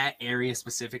that area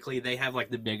specifically, they have like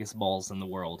the biggest balls in the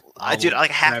world. dude,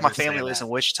 like half forever my say family lives that.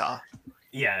 in Wichita.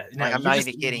 Yeah, Like, I'm not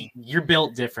even kidding. You're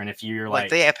built different if you're Like like.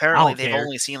 they I apparently don't they've care.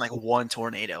 only seen like one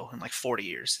tornado in like 40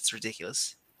 years. It's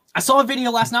ridiculous. I saw a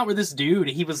video last night where this dude,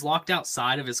 he was locked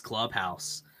outside of his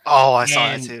clubhouse. Oh, I saw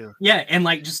And- that too. Yeah, and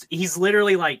like just he's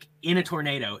literally like in a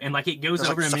tornado, and like it goes There's,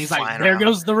 like, over him, stuff and he's like, flying "There around."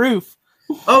 goes the roof."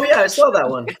 Oh yeah, I saw that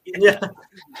one. Yeah.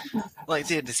 Like,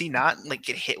 dude, does he not like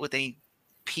get hit with any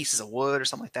pieces of wood or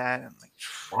something like that? I'm like,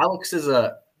 Alex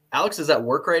is at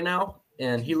work right now,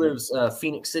 and he lives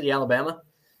Phoenix City, Alabama,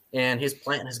 and his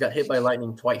plant has got hit by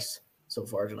lightning twice so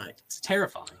far tonight. It's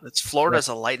terrifying. it's Florida's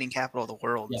a lightning capital of the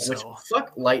world, Yeah, so which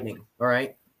fuck lightning. All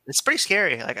right. it's pretty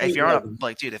scary. Like if you're on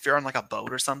a dude, if you're on like a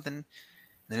boat or something in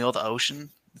the middle of the ocean,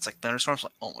 it's like thunderstorms.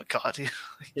 Like, oh my god, dude.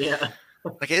 Yeah.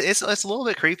 Like it's a little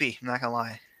bit creepy. I'm not gonna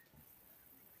lie.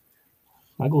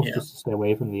 My goal is Yeah. just to stay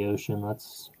away from the ocean.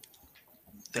 That's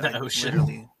They're, The like, ocean.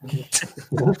 literally-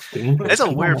 dangerous. It's a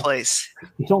You weird don't know- place.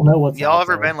 You don't know what's Y'all out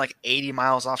ever there. been like 80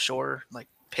 miles offshore, like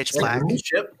pitch Like, black? cruise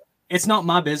ship. It's not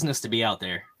my business to be out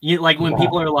there. You like when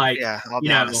people are like, Yeah, I'll be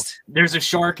you know, honest. there's a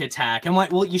shark attack. I'm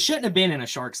like, well, you shouldn't have been in a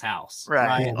shark's house,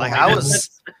 Right. Yeah, Like right. I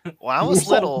was when I was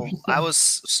You're little, so- I was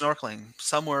snorkeling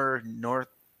somewhere north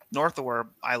of where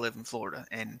I live in Florida,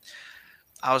 and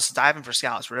I was diving for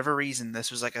scallops. For whatever reason, this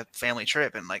was like a family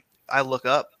trip, and like I look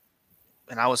up,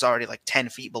 and I was already like 10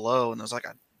 feet below, and there was like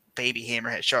a baby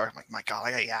hammerhead shark. I'm like, my God,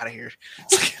 I gotta get out of here.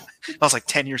 It's like, I was like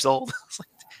 10 years old. It's like,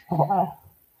 Oh, wow.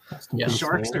 That's Yeah. pretty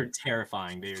Sharks scary. are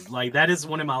terrifying, dude. Like that is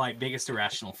one of my like biggest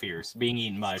irrational fears: being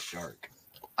eaten by a shark.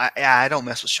 I don't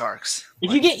mess with sharks.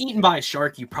 If you get eaten by a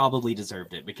shark, you probably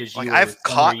deserved it because you Like were I've somewhere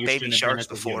caught you baby shouldn't have been sharks as a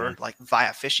before, human. like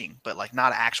via fishing, but like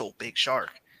not an actual big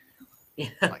shark. Yeah.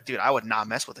 Like, dude, I would not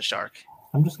mess with a shark.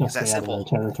 I'm just gonna It's that stay out of simple. the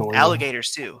territory.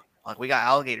 Alligators too. Like we got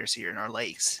alligators here in our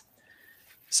lakes.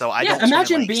 So I Yeah, don't swim in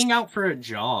imagine lakes. being out for a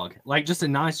jog, like just a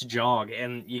nice jog,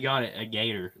 and you got a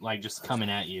gator like just coming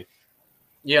at you.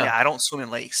 Yeah. Yeah, I don't swim in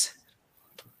lakes.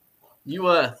 You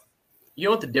know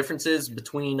what the difference is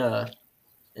between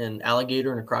an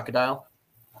alligator and a crocodile?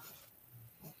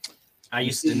 I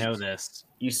used to know this.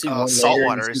 You see Oh, one later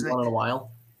saltwater, and you see isn't it? one in a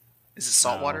while. Is it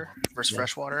saltwater versus Yeah.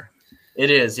 freshwater? It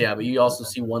is, yeah, but you also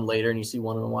see one later and you see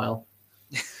one in a while.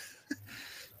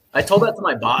 I told that to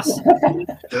my boss.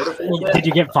 Did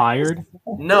you get fired?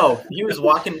 No, he was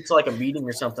walking to like a meeting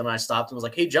or something. And I stopped and was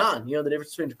like, "Hey, John, you know the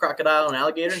difference between a crocodile and an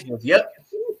alligator?" He goes, "Yep."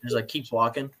 He's like, keeps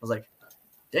walking. I was like,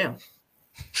 "Damn."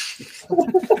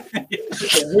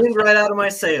 It wind right out of my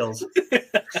sails.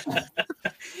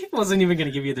 Wasn't even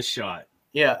gonna give you the shot.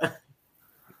 Yeah.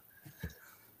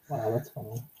 Wow, that's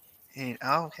funny. And,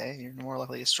 oh, okay. You're more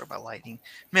likely to get struck by lightning.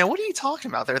 Man, what are you talking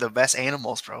about? They're the best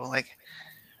animals, bro. Like,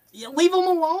 Yeah, leave them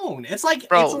alone. It's like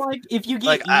Bro, if you get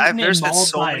like eaten there's and been mauled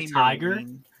so by many a tiger,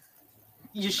 marine-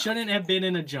 you shouldn't have been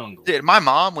in a jungle. Dude, my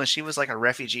mom, when she was like a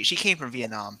refugee, she came from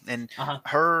Vietnam, and Uh-huh.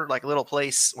 her like little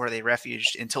place where they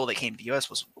refuged until they came to the U.S.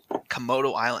 was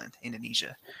Komodo Island,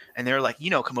 Indonesia, and they're like,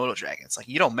 Komodo dragons, like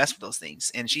you don't mess with those things.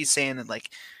 And she's saying that like,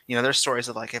 there's stories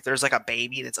of like if there's like a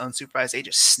baby that's unsupervised, they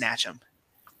just snatch them.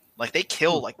 Like they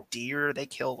kill like deer, they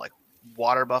kill like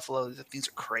water buffalo. These things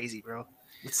are crazy, bro.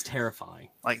 It's terrifying.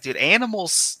 Like, dude,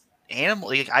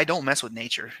 like, I don't mess with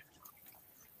nature.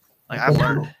 Like I've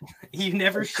learned. You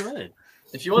never should.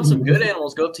 If you want some good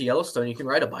animals, go up to Yellowstone. You can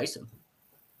ride a bison.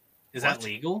 Is What? that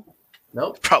legal?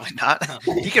 Nope. Probably not.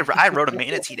 I rode a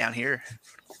manatee down here.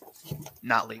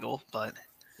 Not legal, but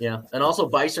Yeah, and also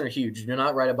bison are huge. Do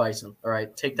not ride a bison. All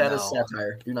right, take that as No.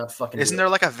 satire. Do not fucking. Isn't do there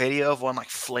it. like a video of one like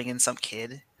flinging some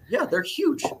kid? Yeah, they're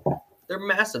huge. They're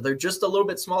massive. They're just a little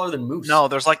bit smaller than moose. No,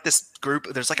 there's like this group.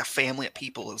 There's like a family of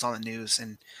people. It was on the news,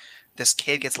 and this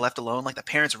kid gets left alone. Like the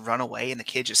parents run away, and the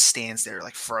kid just stands there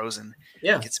like frozen.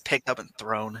 Yeah. Gets picked up and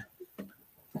thrown.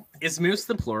 Is moose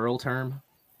the plural term?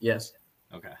 Yes.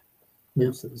 Okay.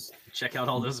 Mooses. Check out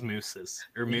all those mooses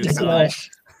or Look moose. at all-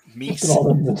 Meese. look at all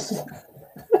the mooses.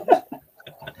 Look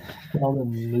at all the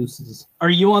mooses. Are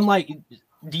you on like?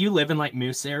 Do you live in like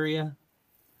moose area?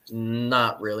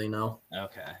 Not really. No.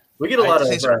 Okay. We get a lot These of.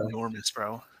 things are enormous,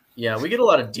 bro. Yeah, we get a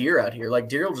lot of deer out here. Like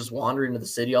deer will just wander into the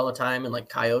city all the time, and like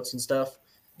coyotes and stuff.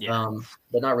 Yeah.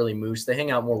 But not really moose. They hang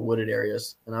out more wooded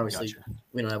areas, and obviously Gotcha.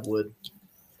 we don't have wood.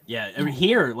 Yeah. I mean,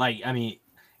 here, like, I mean,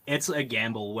 it's a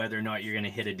gamble whether or not you're gonna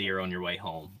hit a deer on your way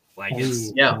home. Like,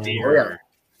 it's Yeah. deer.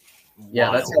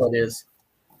 Yeah, that's wild. how it is.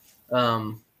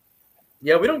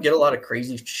 Yeah, we don't get a lot of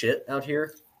crazy shit out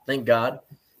here. Thank God.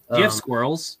 Do you have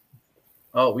squirrels?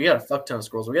 Oh, we got a fuck ton of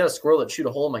squirrels. We got a squirrel that shoot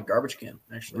a hole in my garbage can.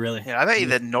 Actually, Really? Yeah, I bet you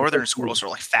the northern squirrels are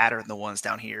like fatter than the ones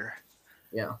down here.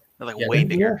 Yeah. They're like Yeah, way they're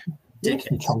bigger. There's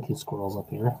some chunky squirrels up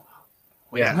here.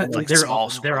 We got, Yeah, like they're small all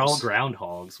squirrels.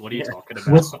 groundhogs. What are you Yeah. talking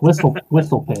about?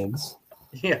 Whistle pigs.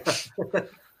 Yeah.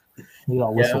 We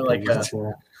got whistle like, pigs up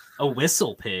here. A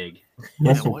whistle pig.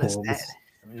 Whistle what is pigs. that?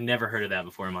 I've never heard of that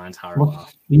before in my entire What?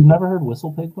 life. You've never heard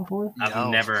whistle pig before? No. I've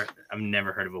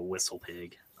never heard of a whistle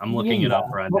pig. I'm looking it Yeah, up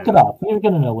right Look now. it up. You're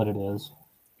gonna know what it is.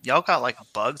 Y'all got like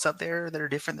bugs up there that are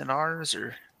different than ours,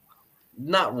 or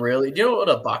Not really. Do you know what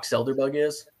a box elder bug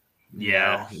is?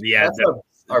 Yeah, yeah. That's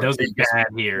our Those are biggest- bad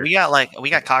here. we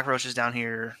got cockroaches down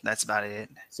here. That's about it.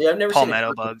 See, I've never Palmetto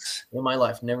seen a bugs. in my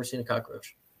life. Never seen a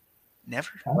cockroach. Never.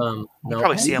 No, You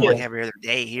probably see them we like get, every other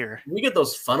day here. we get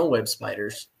those funnel web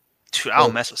spiders Dude, I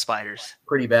don't mess with spiders.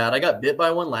 pretty bad. I got bit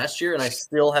by one last year, and I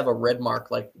still have a red mark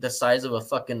like the size of a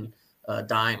fucking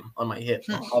dime on my hip.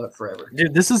 I'll have it forever.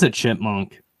 Dude, this is a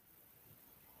chipmunk.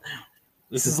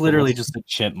 This is literally just a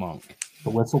chipmunk. The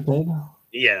whistle pig.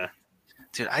 Yeah.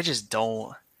 Dude, I just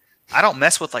don't. I don't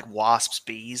mess with like wasps,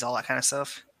 bees, all that kind of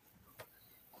stuff.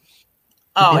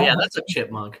 Oh Yeah. yeah, that's a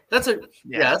chipmunk. That's a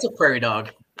that's a prairie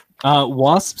dog.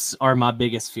 Wasps are my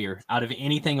biggest fear out of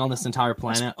anything on this entire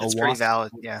planet. That's a pretty wasp,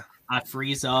 valid. Yeah. I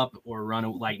freeze up or run.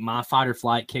 Like my fight or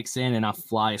flight kicks in, and I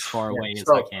fly as far Yeah, away as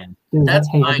so- I can. Dude, That's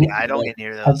hey, mine. I don't get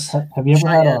near have, those. have you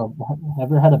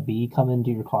ever had a bee come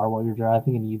into your car while you're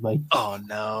driving and you like Oh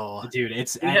no. Dude,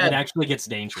 it had- actually gets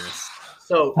dangerous.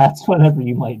 So that's whenever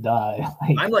you might die.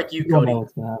 Like, I'm like you, you don't know Cody.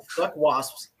 what's gonna happen. Fuck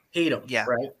wasps. Hate them. Yeah.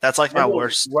 Right. That's like my I will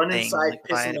worst run thing. inside, Like,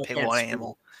 if I had pissing to my pick pants, one screaming.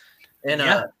 animal. And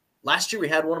Yeah. last year we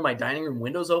had one of my dining room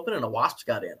windows open and a wasp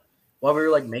got in while we were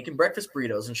like making breakfast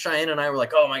burritos. And Cheyenne and I were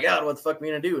like, "Oh my god, what the fuck are we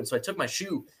gonna do?" And so I took my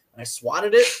shoe and I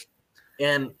swatted it.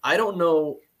 And I don't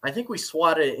know. I think we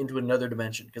swatted it into another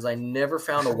dimension because I never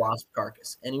found a wasp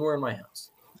carcass anywhere in my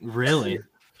house. Really?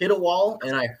 Hit a wall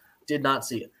and I did not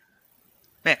see it.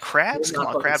 Man, crabs? They're Come not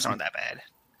on, fucking crabs stupid. aren't that bad.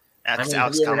 I That's mean, have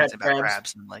Alex you ever comments had about crabs?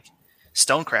 crabs and like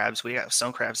stone crabs. We got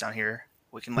stone crabs down here.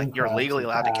 We can like you're Crabs legally are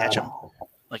allowed to catch bad. them.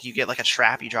 Like you get like a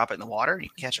trap, you drop it in the water, you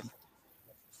can catch them.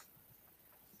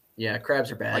 Yeah,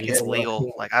 crabs are bad. Like You it's gotta-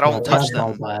 legal. Like I Yeah, don't touch crabs are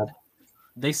them. But bad.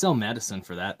 They sell medicine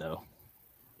for that though.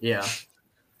 Yeah.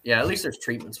 Yeah, at least there's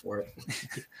treatments for it.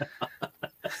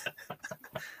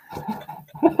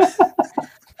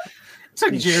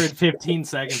 Took Jared 15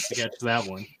 seconds to catch that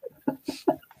one.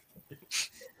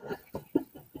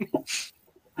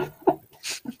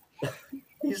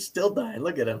 He's still dying.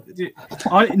 Look at him. Dude,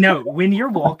 no, when you're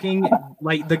walking,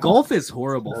 like the Gulf is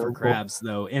horrible for crabs,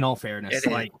 though. In all fairness, It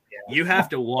is. like you have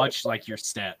to watch like your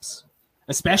steps,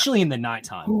 especially in the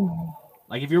nighttime.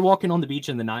 Like if you're walking on the beach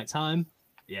in the nighttime,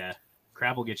 yeah,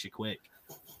 crab will get you quick.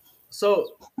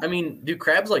 So, I mean, do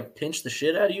crabs like pinch the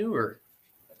shit out of you, or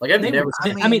like I've They, never I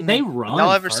seen? I mean, they run.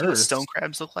 y'all ever see what first. stone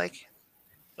crabs look like?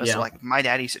 So Yeah. like my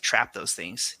dad used to trap those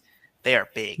things. They are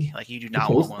big. Like you do not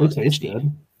They want taste, one they of those. taste to eat.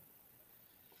 good.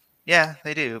 Yeah,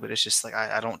 they do, but it's just like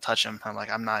I don't touch them. I'm like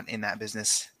I'm not in that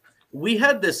business. We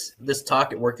had this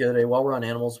talk at work the other day while we're on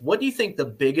animals. What do you think the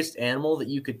biggest animal that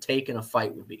you could take in a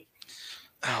fight would be?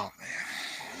 Oh man.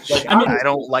 Like, I mean, I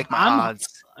don't like my I'm- odds.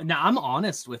 Now I'm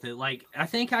honest with it. Like I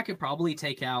think I could probably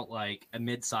take out like a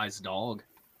mid-sized dog.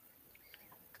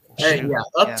 Hey, Shoot. yeah,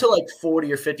 up Yeah. to like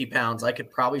 40 or 50 pounds, I could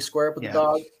probably square up with Yeah. a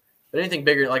dog. But anything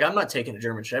bigger, like I'm not taking a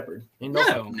German Shepherd. Ain't no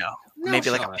fucking- No, No maybe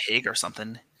like a shot. pig or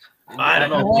something. I don't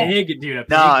know. A pig, dude. A pig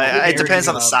No, will it tear depends you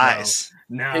on the up, size.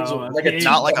 bro. No, Pigs will- a like a pig-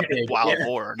 Not like a Pig, wild yeah.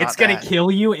 boar. It's not gonna that. kill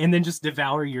you and then just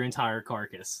devour your entire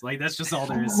carcass. Like that's just all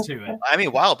there is to it. I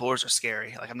mean, wild boars are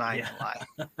scary. Like I'm not even Yeah.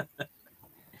 gonna lie.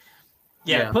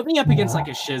 Yeah. Put me up against like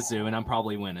a Shih Tzu, and I'm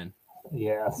probably winning.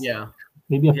 Yes. Yeah.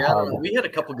 Maybe a Yeah, I don't pug. know. We had a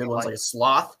couple good ones, like a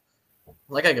sloth.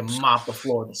 Like I could mop the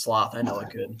floor with a sloth. I know I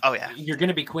could. Oh yeah. You're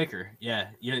gonna be quicker. Yeah,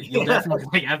 you'll definitely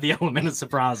like, have the element of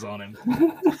surprise on him.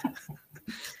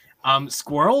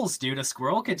 Squirrels, dude. A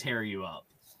squirrel could tear you up.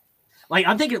 Like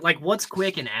I'm thinking, like what's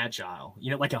quick and agile?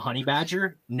 You know, like a honey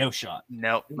badger, no shot.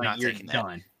 Nope, Like not you're taking that.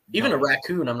 done. Even a Done.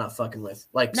 raccoon, I'm not fucking with.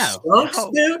 Like No. skunks,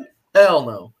 No. dude? Hell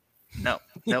no.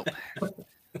 Nope.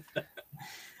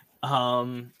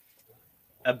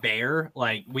 A bear.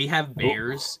 Like we have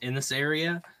bears in this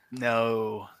area.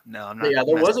 No, I'm not. Yeah,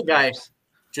 there was messing a with guy bears.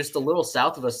 just a little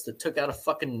south of us that took out a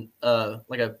fucking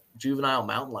like a juvenile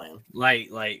mountain lion. Like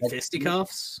Like-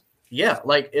 fisticuffs. Yeah,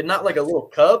 like it not like a little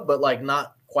cub, but like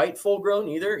not quite full grown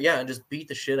either. Yeah, and just beat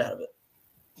the shit out of it.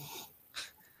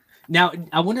 Now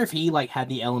I wonder if he like had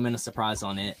the element of surprise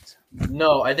on it.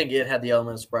 No, I think it had the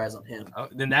element of surprise on him, Oh,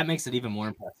 then that makes it even more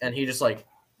impressive. and he just like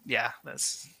Yeah,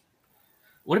 that's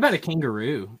What about a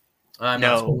kangaroo? I'm No.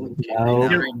 not supposed to- No.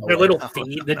 there ain't no Their way. little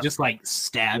feet that just like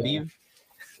stab Yeah. you.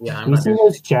 Yeah, I'm Have you not seen doing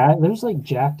those There's like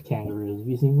jacked kangaroos. Have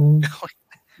you seen those?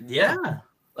 Yeah.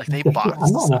 like they I'm box not-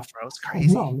 and stuff, bro. It's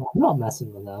crazy. I'm not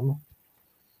messing with them.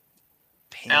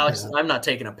 Pain. Alex, I'm not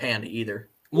taking a panda either.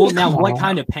 Well, now what Aw.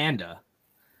 kind of panda?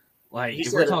 Like He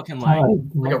if we're said- talking like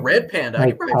Like a red panda, I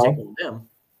Like could probably take how- one of them.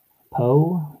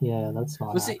 Poe? Yeah, that's not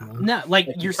well, see, happening. no, like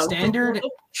Like your Kung Fu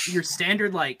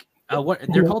standard panda? like what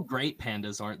they're called great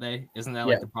pandas, aren't they? Isn't that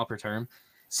like Yeah. the proper term?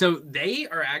 So they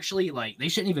are actually like they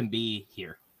shouldn't even be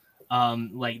here.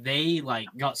 Like they like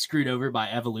got screwed over by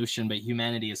evolution, but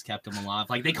humanity has kept them alive.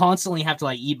 Like they constantly have to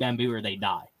like eat bamboo or they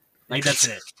die. Like that's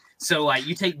it. So like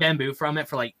you take bamboo from it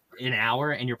for like an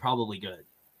hour and you're probably good.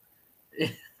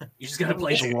 You just gotta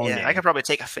play the long game. Yeah, I could probably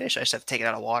take a fish. I just have to take it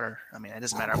out of water. I mean, it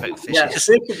doesn't matter how big a fish Yeah, is.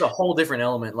 fish is a whole different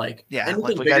element. Like Yeah, anything like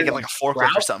we bigger gotta get than like a forklift or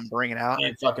trout, something, bring it out. I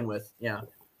ain't fucking with. Yeah,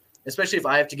 especially if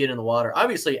I have to get in the water.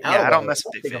 Obviously, out Yeah, of I don't water, mess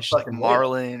with I'll big take a fish like fucking whale.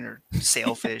 marlin or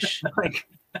sailfish. Like,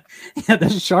 yeah, the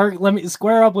shark. Let me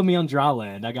square up with me on dry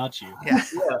land. I got you. Yeah,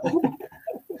 Yeah,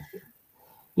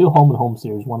 Do home and home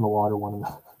series, one in the water, one in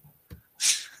the.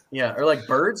 yeah, or like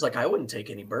birds. Like I wouldn't take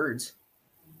any birds.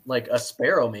 Like a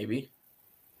sparrow, maybe.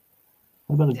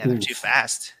 What about a yeah, they're goose? too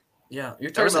fast. Yeah,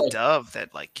 you're There talking was a about like, dove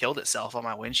that like killed itself on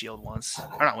my windshield once,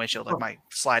 or not windshield, like my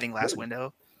sliding glass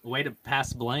window. Way to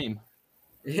pass blame.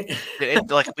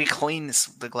 Like we cleaned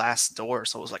the glass door,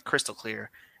 so it was like crystal clear.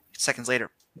 Seconds later,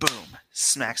 boom,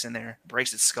 smacks in there,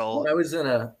 breaks its skull. when I was in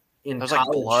There was like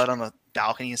college, blood on the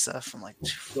balcony and stuff. I'm like,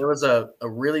 there was a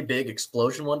really big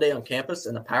explosion one day on campus,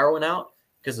 and the power went out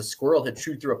because a squirrel had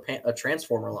chewed through a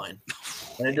transformer line,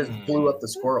 and it just blew up the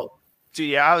squirrel. dude,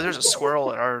 yeah, there's a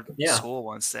squirrel at our Yeah. school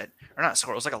once that, or not a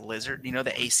squirrel, it was like a lizard. You know,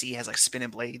 the AC has like spinning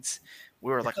blades.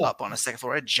 We were like up on a second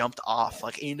floor. I jumped off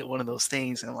like into one of those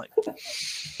things, and I'm like,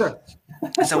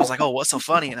 and someone's like, "Oh, what's so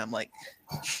funny?" And I'm like,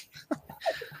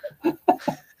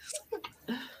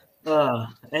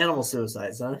 Animal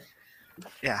suicides, huh?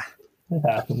 "Yeah, It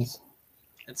happens.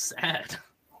 It's sad.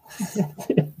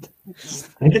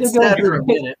 Maybe It's they're, sad going for a through,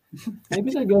 minute.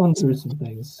 maybe they're going through some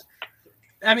things.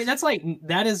 I mean,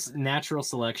 that is natural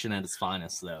selection at its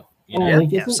finest, though. You Oh, know?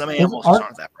 like, yeah." isn't- Some isn't- animals just aren't,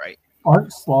 aren't that bright.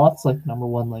 aren't sloths like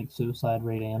 #1 like suicide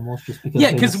rate animals just because? Yeah,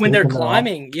 they because when they're mistake them off?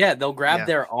 climbing, yeah, they'll grab Yeah.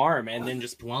 their arm and then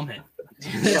just plummet.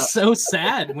 Yeah. It's so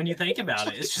sad when you think about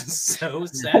it. It's just so They're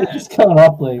sad. just coming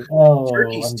up like, oh,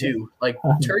 Turkeys I'm too. Like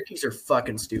turkeys are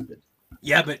fucking stupid.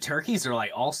 Yeah, but turkeys are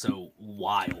like also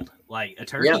wild. Like a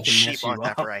turkey Yeah, can Sheep mess you aren't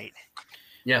that up. bright.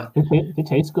 Yeah, It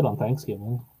tastes good on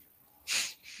Thanksgiving.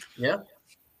 yeah.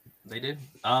 They did.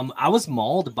 I was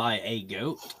mauled by a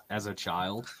goat as a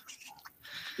child.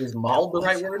 Is mauled the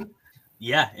right word?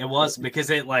 Yeah, it was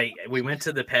because it like we went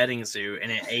to the petting zoo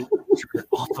and it ate the shirt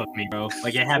off of me, bro.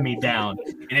 Like it had me down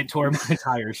and it tore my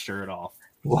entire shirt off.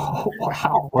 Whoa,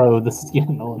 wow, whoa, this is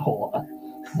getting a little.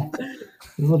 This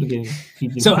is a little getting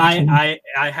PG. So I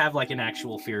have like an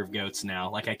actual fear of goats now.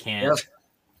 Like I can't Yeah.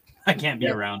 I can't be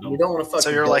Yeah, around them. You don't want to fuck. So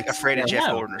with you're like goats. afraid of Jeff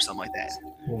Yeah. Gordon or something like that.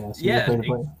 Yeah,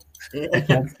 so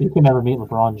Yeah, you can never meet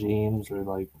LeBron James or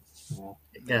like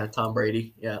Yeah, Tom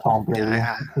Brady. Yeah, Tom Brady.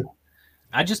 Yeah,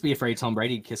 I'd just be afraid Tom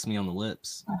Brady'd kiss me on the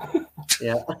lips.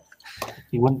 yeah.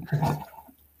 He wouldn't.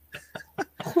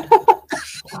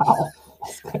 Wow.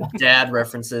 Dad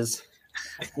references.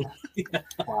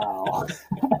 Wow.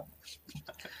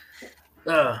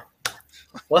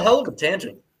 Well, hell of a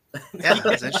tangent. yeah,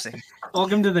 that's interesting.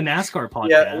 Welcome to the NASCAR podcast.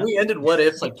 Yeah, we ended what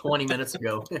ifs like 20 minutes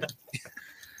ago.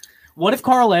 What if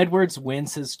Carl Edwards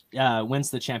wins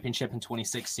the championship in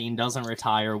 2016, doesn't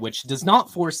retire, which does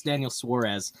not force Daniel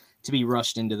Suarez to be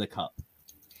rushed into the Cup?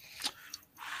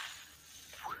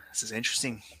 This is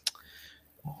interesting.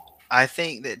 I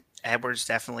think that Edwards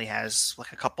definitely has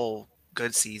like a couple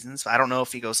good seasons. I don't know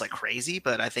if he goes like crazy,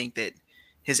 but I think that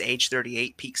his age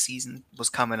 38 peak season was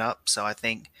coming up. So I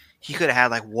think he could have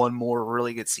had like one more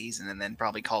really good season and then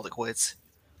probably called it quits.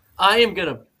 I am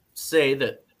going to say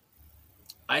that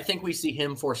I think we see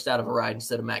him forced out of a ride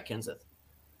instead of Matt Kenseth.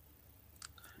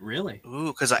 Really? Ooh,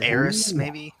 because of Eris,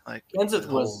 maybe? Like Kenseth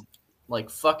was like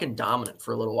fucking dominant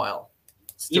for a little while.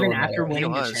 Even in that after era. winning the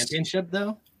was. championship,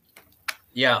 though?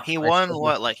 Yeah. He won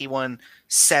what? Like he won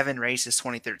 7 races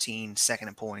 2013, second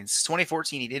in points.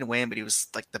 2014 he didn't win, but he was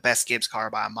like the best Gibbs car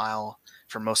by a mile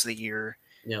for most of the year.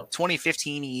 Yeah.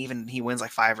 2015 he wins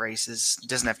like 5 races.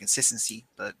 Doesn't have consistency,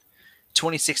 but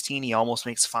 2016 he almost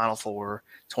makes Final Four.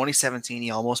 2017 he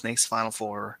almost makes Final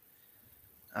Four.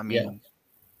 I mean,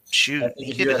 shoot, I think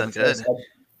he if could you have had done to good. say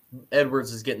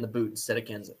Edwards is getting the boot instead of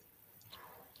Kenseth.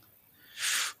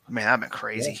 Man, that'd been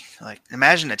crazy. Like,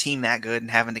 imagine a team that good and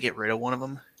having to get rid of one of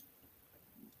them.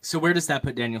 So where does that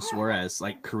put Daniel Suarez,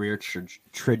 like career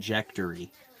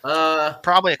trajectory?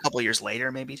 Probably a couple years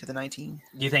later, maybe to the 19.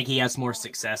 Do you think he has more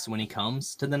success when he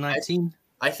comes to the 19?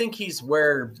 I think he's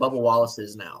where Bubba Wallace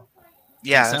is now.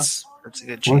 Yeah, so? that's a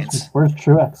good chance. Where's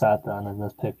Truex at then in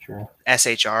this picture?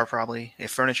 SHR probably.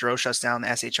 If Furniture Row shuts down, the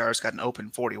SHR's got an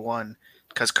open 41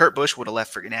 because Kurt Busch would have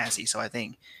left for Ganassi. So I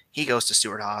think he goes to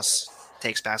Stewart Haas,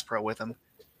 takes Bass Pro with him.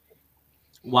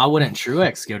 Why wouldn't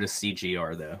Truex go to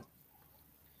CGR though?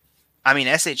 I mean,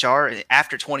 SHR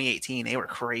after 2018, they were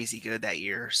crazy good that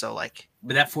year. So like,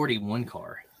 But that 41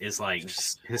 car is like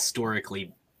just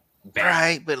historically bad.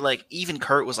 right? But like, even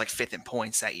Kurt was like 5th in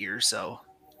points that year. So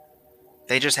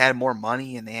they just had more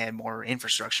money and they had more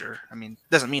infrastructure. I mean,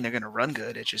 doesn't mean they're going to run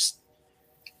good. It just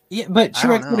Yeah, but I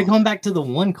don't Truex would have know. gone back to the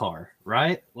 1 car,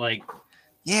 right? Like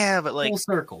yeah, but like full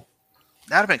circle.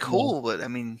 that'd have been cool. But I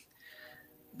mean,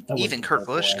 That even wouldn't Kurt be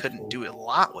Busch helpful, couldn't actually. do a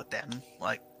lot with them.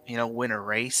 Like, win a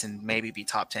race and maybe be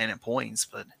top 10 in points.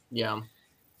 But Yeah.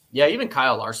 Yeah, even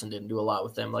Kyle Larson didn't do a lot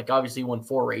with them. Like, obviously, he won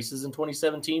 4 races in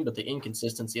 2017, but the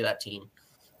inconsistency of that team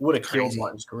would have killed Crazy.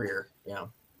 Martin's career. Yeah,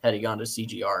 had he gone to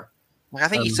CGR. like, I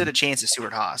think he Um, stood a chance at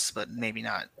Stewart Haas, but maybe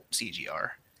not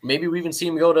CGR. Maybe we even see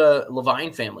him go to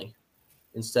Levine family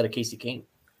instead of Casey Kane.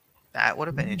 That would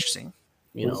have been interesting.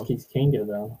 You Where's know, Keith King go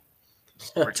though?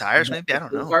 Retires, maybe? I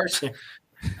don't know.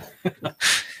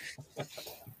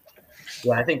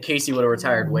 Yeah, I think Casey would have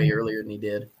retired way earlier than he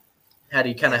did. Had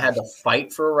he kind of had to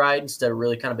fight for a ride instead of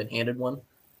really kind of been handed one.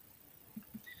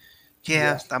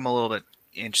 Yeah, I'm a little bit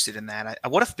interested in that.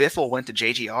 What if Biffle went to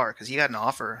JGR? Because he got an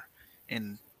offer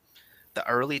in the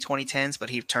early 2010s, but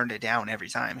he turned it down every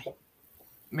time.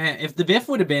 Man, if the Biff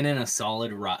would have been in a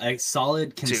solid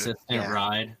consistent yeah.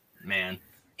 ride, man.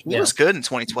 He was good in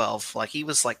 2012. Like, he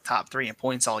was like top 3 in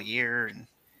points all year. And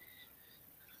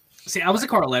See, I was a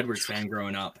Carl Edwards fan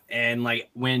growing up, and like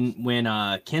when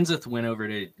Kenseth went over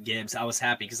to Gibbs, I was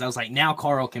happy because I was like, now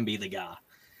Carl can be the guy.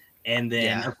 And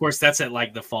then, of course, that's at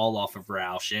like the fall off of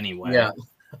Roush anyway. Yeah.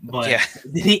 But Yeah.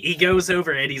 he goes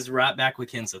over and he's right back with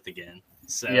Kenseth again.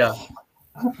 So Yeah.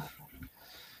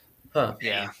 Huh.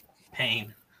 yeah.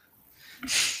 pain.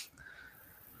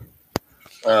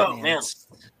 Oh, Man, man. it's-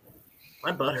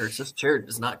 My butt hurts. This chair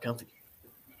is not comfy.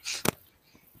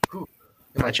 Whew.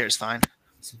 My chair's fine.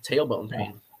 Some tailbone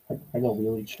pain. I got a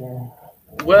wheelie chair.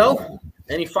 Well,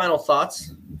 any final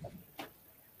thoughts?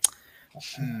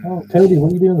 Oh, Cody,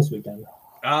 what are you doing this weekend?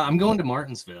 I'm going to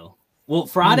Martinsville. Well,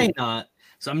 Friday not.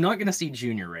 So I'm not going to see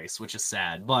Junior Race, which is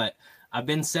sad. But I've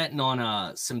been setting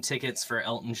on some tickets for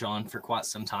Elton John for quite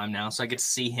some time now. So I get to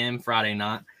see him Friday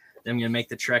night. Then I'm going to make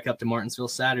the trek up to Martinsville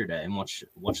Saturday and watch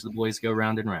the boys go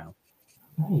round and round.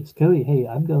 Nice, Cody. Hey,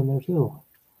 I'm going there too.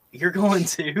 You're going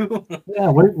to? Yeah,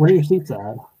 where are your seats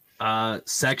at?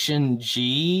 Section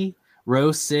G,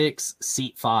 row 6,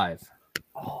 seat 5.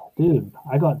 Oh, dude,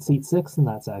 I got seat 6 in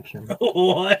that section.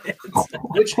 What?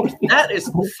 Which that is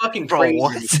fucking Bro, crazy.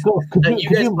 what? That you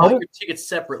guys bought your tickets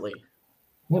separately.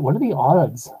 What are the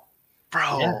odds?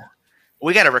 Bro, Yeah.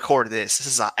 we got to record this. This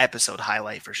is an episode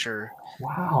highlight for sure.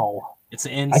 Wow. It's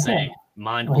insane.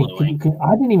 Mind blowing.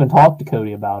 I didn't even talk to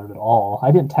Cody about it at all.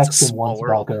 I didn't It's text a him once small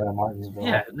about world. going to Martinsville.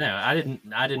 Yeah, no,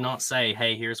 I did not say,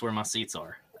 hey, here's where my seats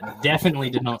are. I definitely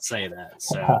did not say that.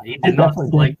 So he I did not definitely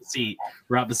select the seat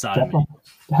right beside me.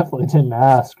 Definitely didn't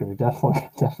ask, or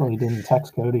definitely didn't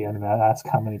text Cody and ask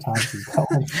how many times he's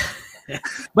going.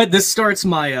 But this starts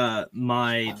my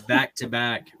my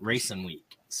back-to-back racing week.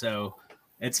 So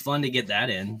it's fun to get that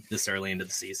in this early into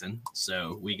the season.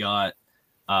 So we got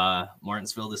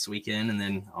Martinsville this weekend, and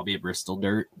then I'll be at Bristol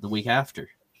Dirt the week after.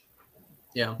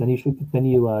 Yeah. Then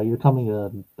you're coming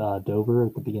to Dover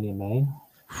at the beginning of May.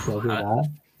 Did I hear that?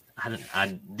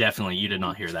 I definitely, you did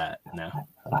not hear that. No.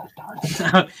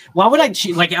 Darn it. Why would I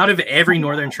choose, like, out of every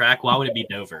northern track, why would it be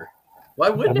Dover? Why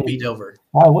wouldn't it be Dover?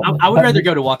 Why wouldn't I it? would rather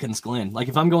go to Watkins Glen. Like,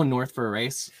 if I'm going north for a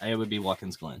race, it would be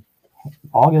Watkins Glen.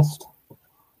 August.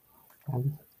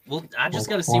 Well, I just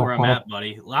got to see where I'm at,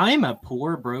 buddy. I am a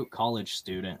poor, broke college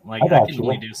student. Like, I I got can you.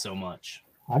 only do so much.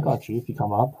 I got you if you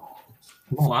come up.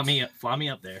 Come on, Fly me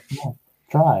up there.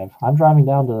 drive. I'm driving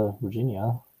down to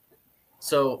Virginia.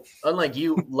 So, unlike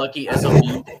you, lucky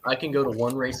SOB, I can go to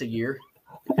one race a year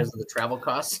because of the travel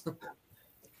costs.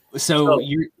 So,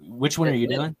 which one are you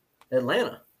doing?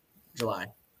 Atlanta, July.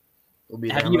 Will be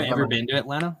Have there. you ever been to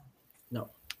Atlanta? No.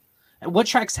 What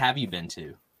tracks have you been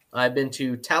to? I've been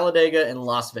to Talladega and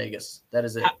Las Vegas. That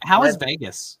is it. How is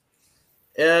Vegas?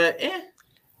 I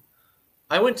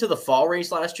went to the fall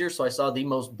race last year, so I saw the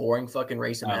most boring fucking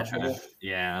race imaginable.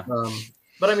 Yeah.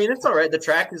 But I mean, it's all right. The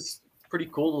track is pretty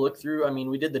cool to look through. I mean,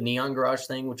 we did the Neon Garage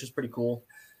thing, which is pretty cool.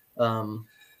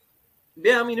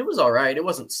 Yeah, I mean, it was all right. It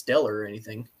wasn't stellar or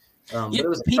anything. But it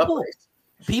was a tough race.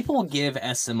 People give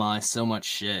SMI so much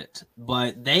shit,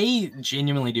 but they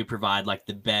genuinely do provide like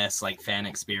the best like fan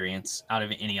experience out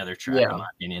of any other track, in my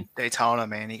opinion. Daytona,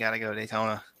 man, you got to go to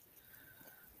Daytona.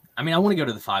 I mean, I want to go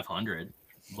to the 500,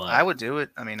 but I would do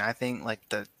it. I mean, I think like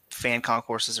the fan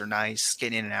concourses are nice.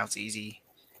 Getting in and out's easy.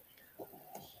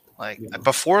 Like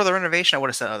before the renovation, I would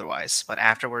have said otherwise, but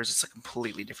afterwards, it's a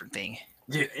completely different thing.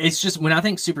 Dude, it's just when I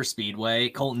think super speedway,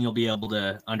 Colton, you'll be able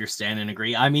to understand and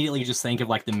agree. I immediately just think of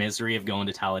like the misery of going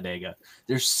to Talladega.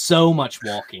 There's so much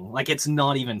walking. Like it's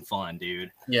not even fun,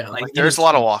 dude. Yeah. Like there's a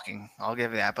lot of walking. I'll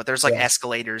give you that. But there's like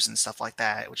escalators and stuff like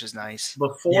that, which is nice.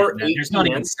 Before 8 there's not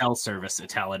even cell service at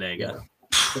Talladega. Yeah.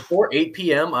 Before 8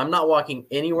 p.m., I'm not walking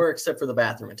anywhere except for the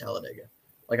bathroom at Talladega.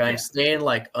 Like I'm staying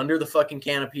like under the fucking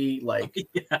canopy, like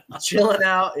chilling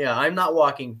out. Yeah, I'm not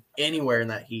walking anywhere in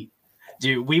that heat.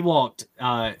 Dude, we walked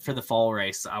for the fall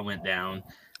race. I went down.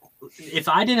 If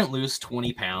I didn't lose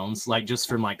 20 pounds, like just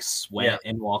from like sweat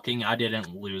and walking, I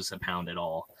didn't lose a pound at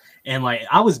all. And like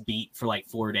I was beat for like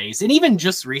 4 days. And even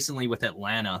just recently with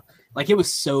Atlanta, like it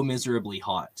was so miserably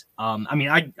hot. I mean,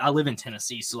 I live in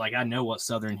Tennessee, so like I know what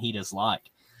southern heat is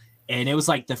like. And it was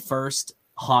like the first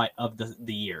hot of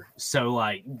the year. So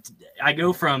like I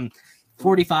go from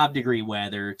 45-degree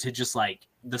weather to just like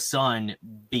the sun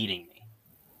beating me.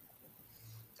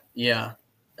 Yeah,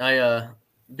 I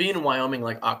being in Wyoming,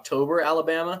 like October,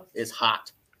 Alabama is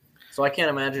hot, so I can't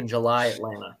imagine July,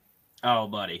 Atlanta. Oh,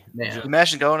 buddy, man!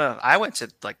 Imagine going to. I went to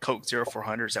like Coke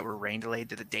 0400s that were rain delayed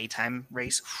to the daytime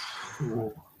race.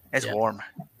 It's warm.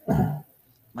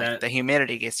 Like, the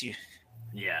humidity gets you.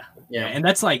 Yeah, and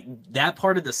that's like that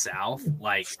part of the South,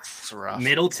 like it's rough.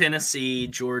 Middle Tennessee,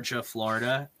 Georgia,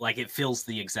 Florida, like it feels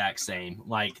the exact same.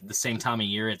 Like the same time of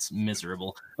year, it's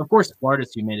miserable. Of course,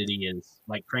 Florida's humidity is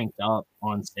like cranked up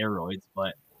on steroids,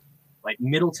 but like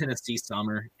Middle Tennessee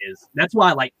summer is. That's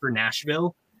why, like for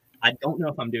Nashville, I don't know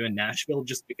if I'm doing Nashville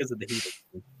just because of the heat.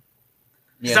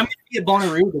 Yeah. I'm going to be at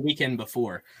Bonnaroo the weekend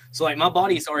before, so like my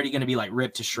body's already going to be like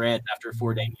ripped to shreds after a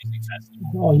 4-day music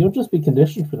festival. Oh, you'll just be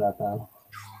conditioned for that then.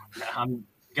 I'm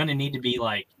gonna need to be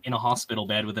like in a hospital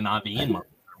bed with an IV in my.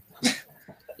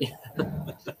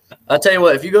 I'll tell you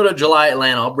what. If you go to July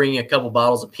Atlanta, I'll bring you a couple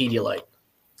bottles of Pedialyte.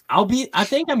 I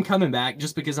think I'm coming back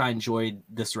just because I enjoyed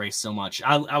this race so much.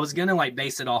 I was gonna like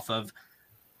base it off of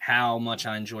how much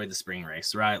I enjoyed the spring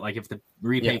race, right? Like if the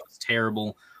repave was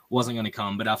terrible, wasn't gonna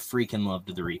come, but I freaking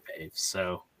loved the repave.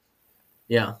 So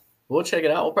yeah, we'll check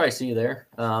it out. We'll probably see you there.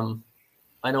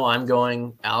 I know I'm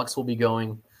going. Alex will be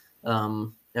going.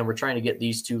 And we're trying to get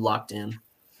these two locked in.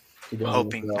 I'm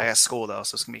hoping. I got school though,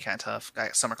 so it's gonna be kind of tough. I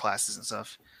got summer classes and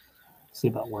stuff. See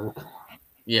about work.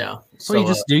 Yeah. So you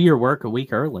just do your work a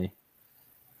week early.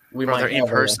 We might in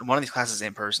person. One of these classes is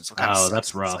in person, so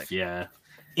that's rough. Like, yeah.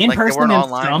 In person in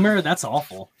online. Summer, that's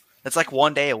awful. It's like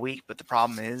 1 day a week, but the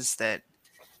problem is that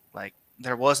like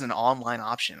there wasn't an online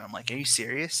option. I'm like, are you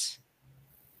serious?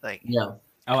 Like, yeah.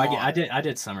 Oh, I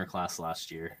did summer class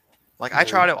last year. Like I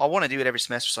try to, I want to do it every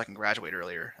semester so I can graduate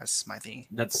earlier. That's my thing.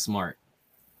 That's smart.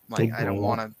 Like I don't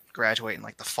want to graduate in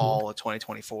like the fall of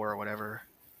 2024 or whatever.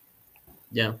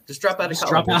 Yeah, just drop out of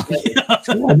college. Drop out.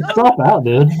 Just drop out,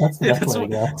 dude. That's the best way to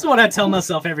go. That's what I tell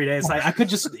myself every day. It's like I could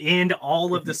just end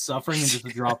all of this suffering and just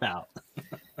drop out.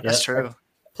 That's true. I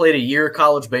played a year of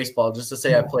college baseball just to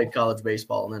say I played college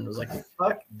baseball, and then was like,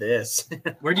 "Fuck this."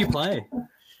 Where'd you play?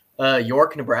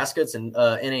 York, Nebraska. It's an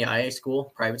NAIA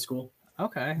school, private school.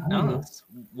 Okay, nice.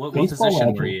 What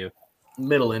position were you?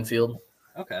 Middle infield.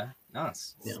 Okay,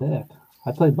 nice. Yeah. Sick.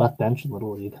 I played left bench in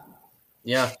Little League.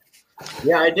 Yeah.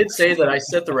 Yeah, I did say that I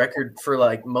set the record for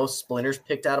like most splinters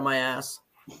picked out of my ass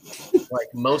like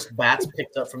most bats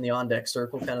picked up from the on deck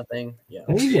circle kind of thing. Yeah,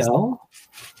 There you go.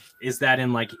 Is that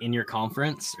in your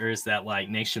conference or is that like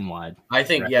nationwide? I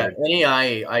think record?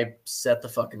 I set the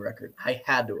fucking record. I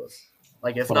had to have.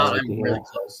 Like if What I not, like to I'm hear. really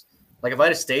close. Like if I'd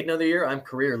have stayed another year, I'm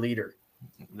career leader.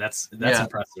 That's Yeah.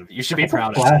 impressive. You should be That's a proud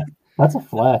of flex. that. That's a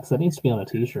flex. That needs to be on a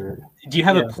t-shirt. Do you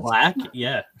have Yeah. a plaque?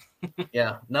 Yeah.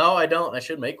 Yeah, no, I don't. I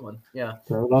should make one. Yeah,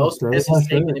 Throw it most on a misses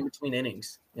taken shirt. in between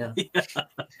innings. Yeah,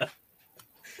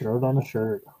 Throw it on a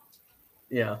shirt.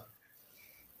 yeah.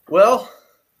 Well,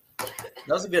 that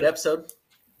was a good episode.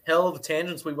 Hell of a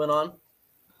tangents we went on.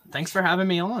 Thanks for having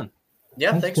me on.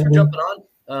 Yeah, Thanks, thanks for Jared. jumping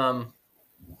on.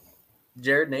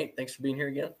 Jared, Nate, thanks for being here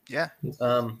again. Yeah.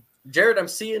 Jared, I've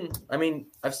seen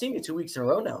you 2 weeks in a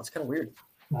row now. It's kind of weird.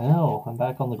 I know. I'm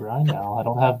back on the grind now. I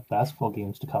don't have basketball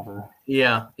games to cover.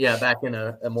 Yeah, back in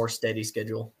a more steady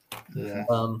schedule. Yeah.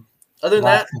 Other than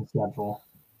that, Relaxing schedule.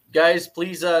 guys,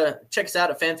 please check us out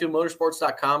at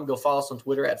fanfuelmotorsports.com. Go follow us on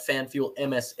Twitter at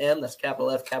fanfuelmsm. That's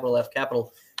capital F, capital F,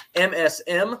 capital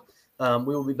MSM.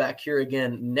 We will be back here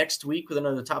again next week with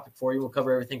another topic for you. We'll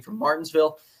cover everything from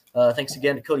Martinsville. Thanks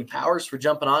again to Cody Powers for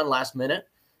jumping on last minute.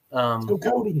 Let's go,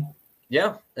 Cody.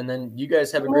 Yeah, and then you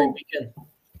guys have a great weekend.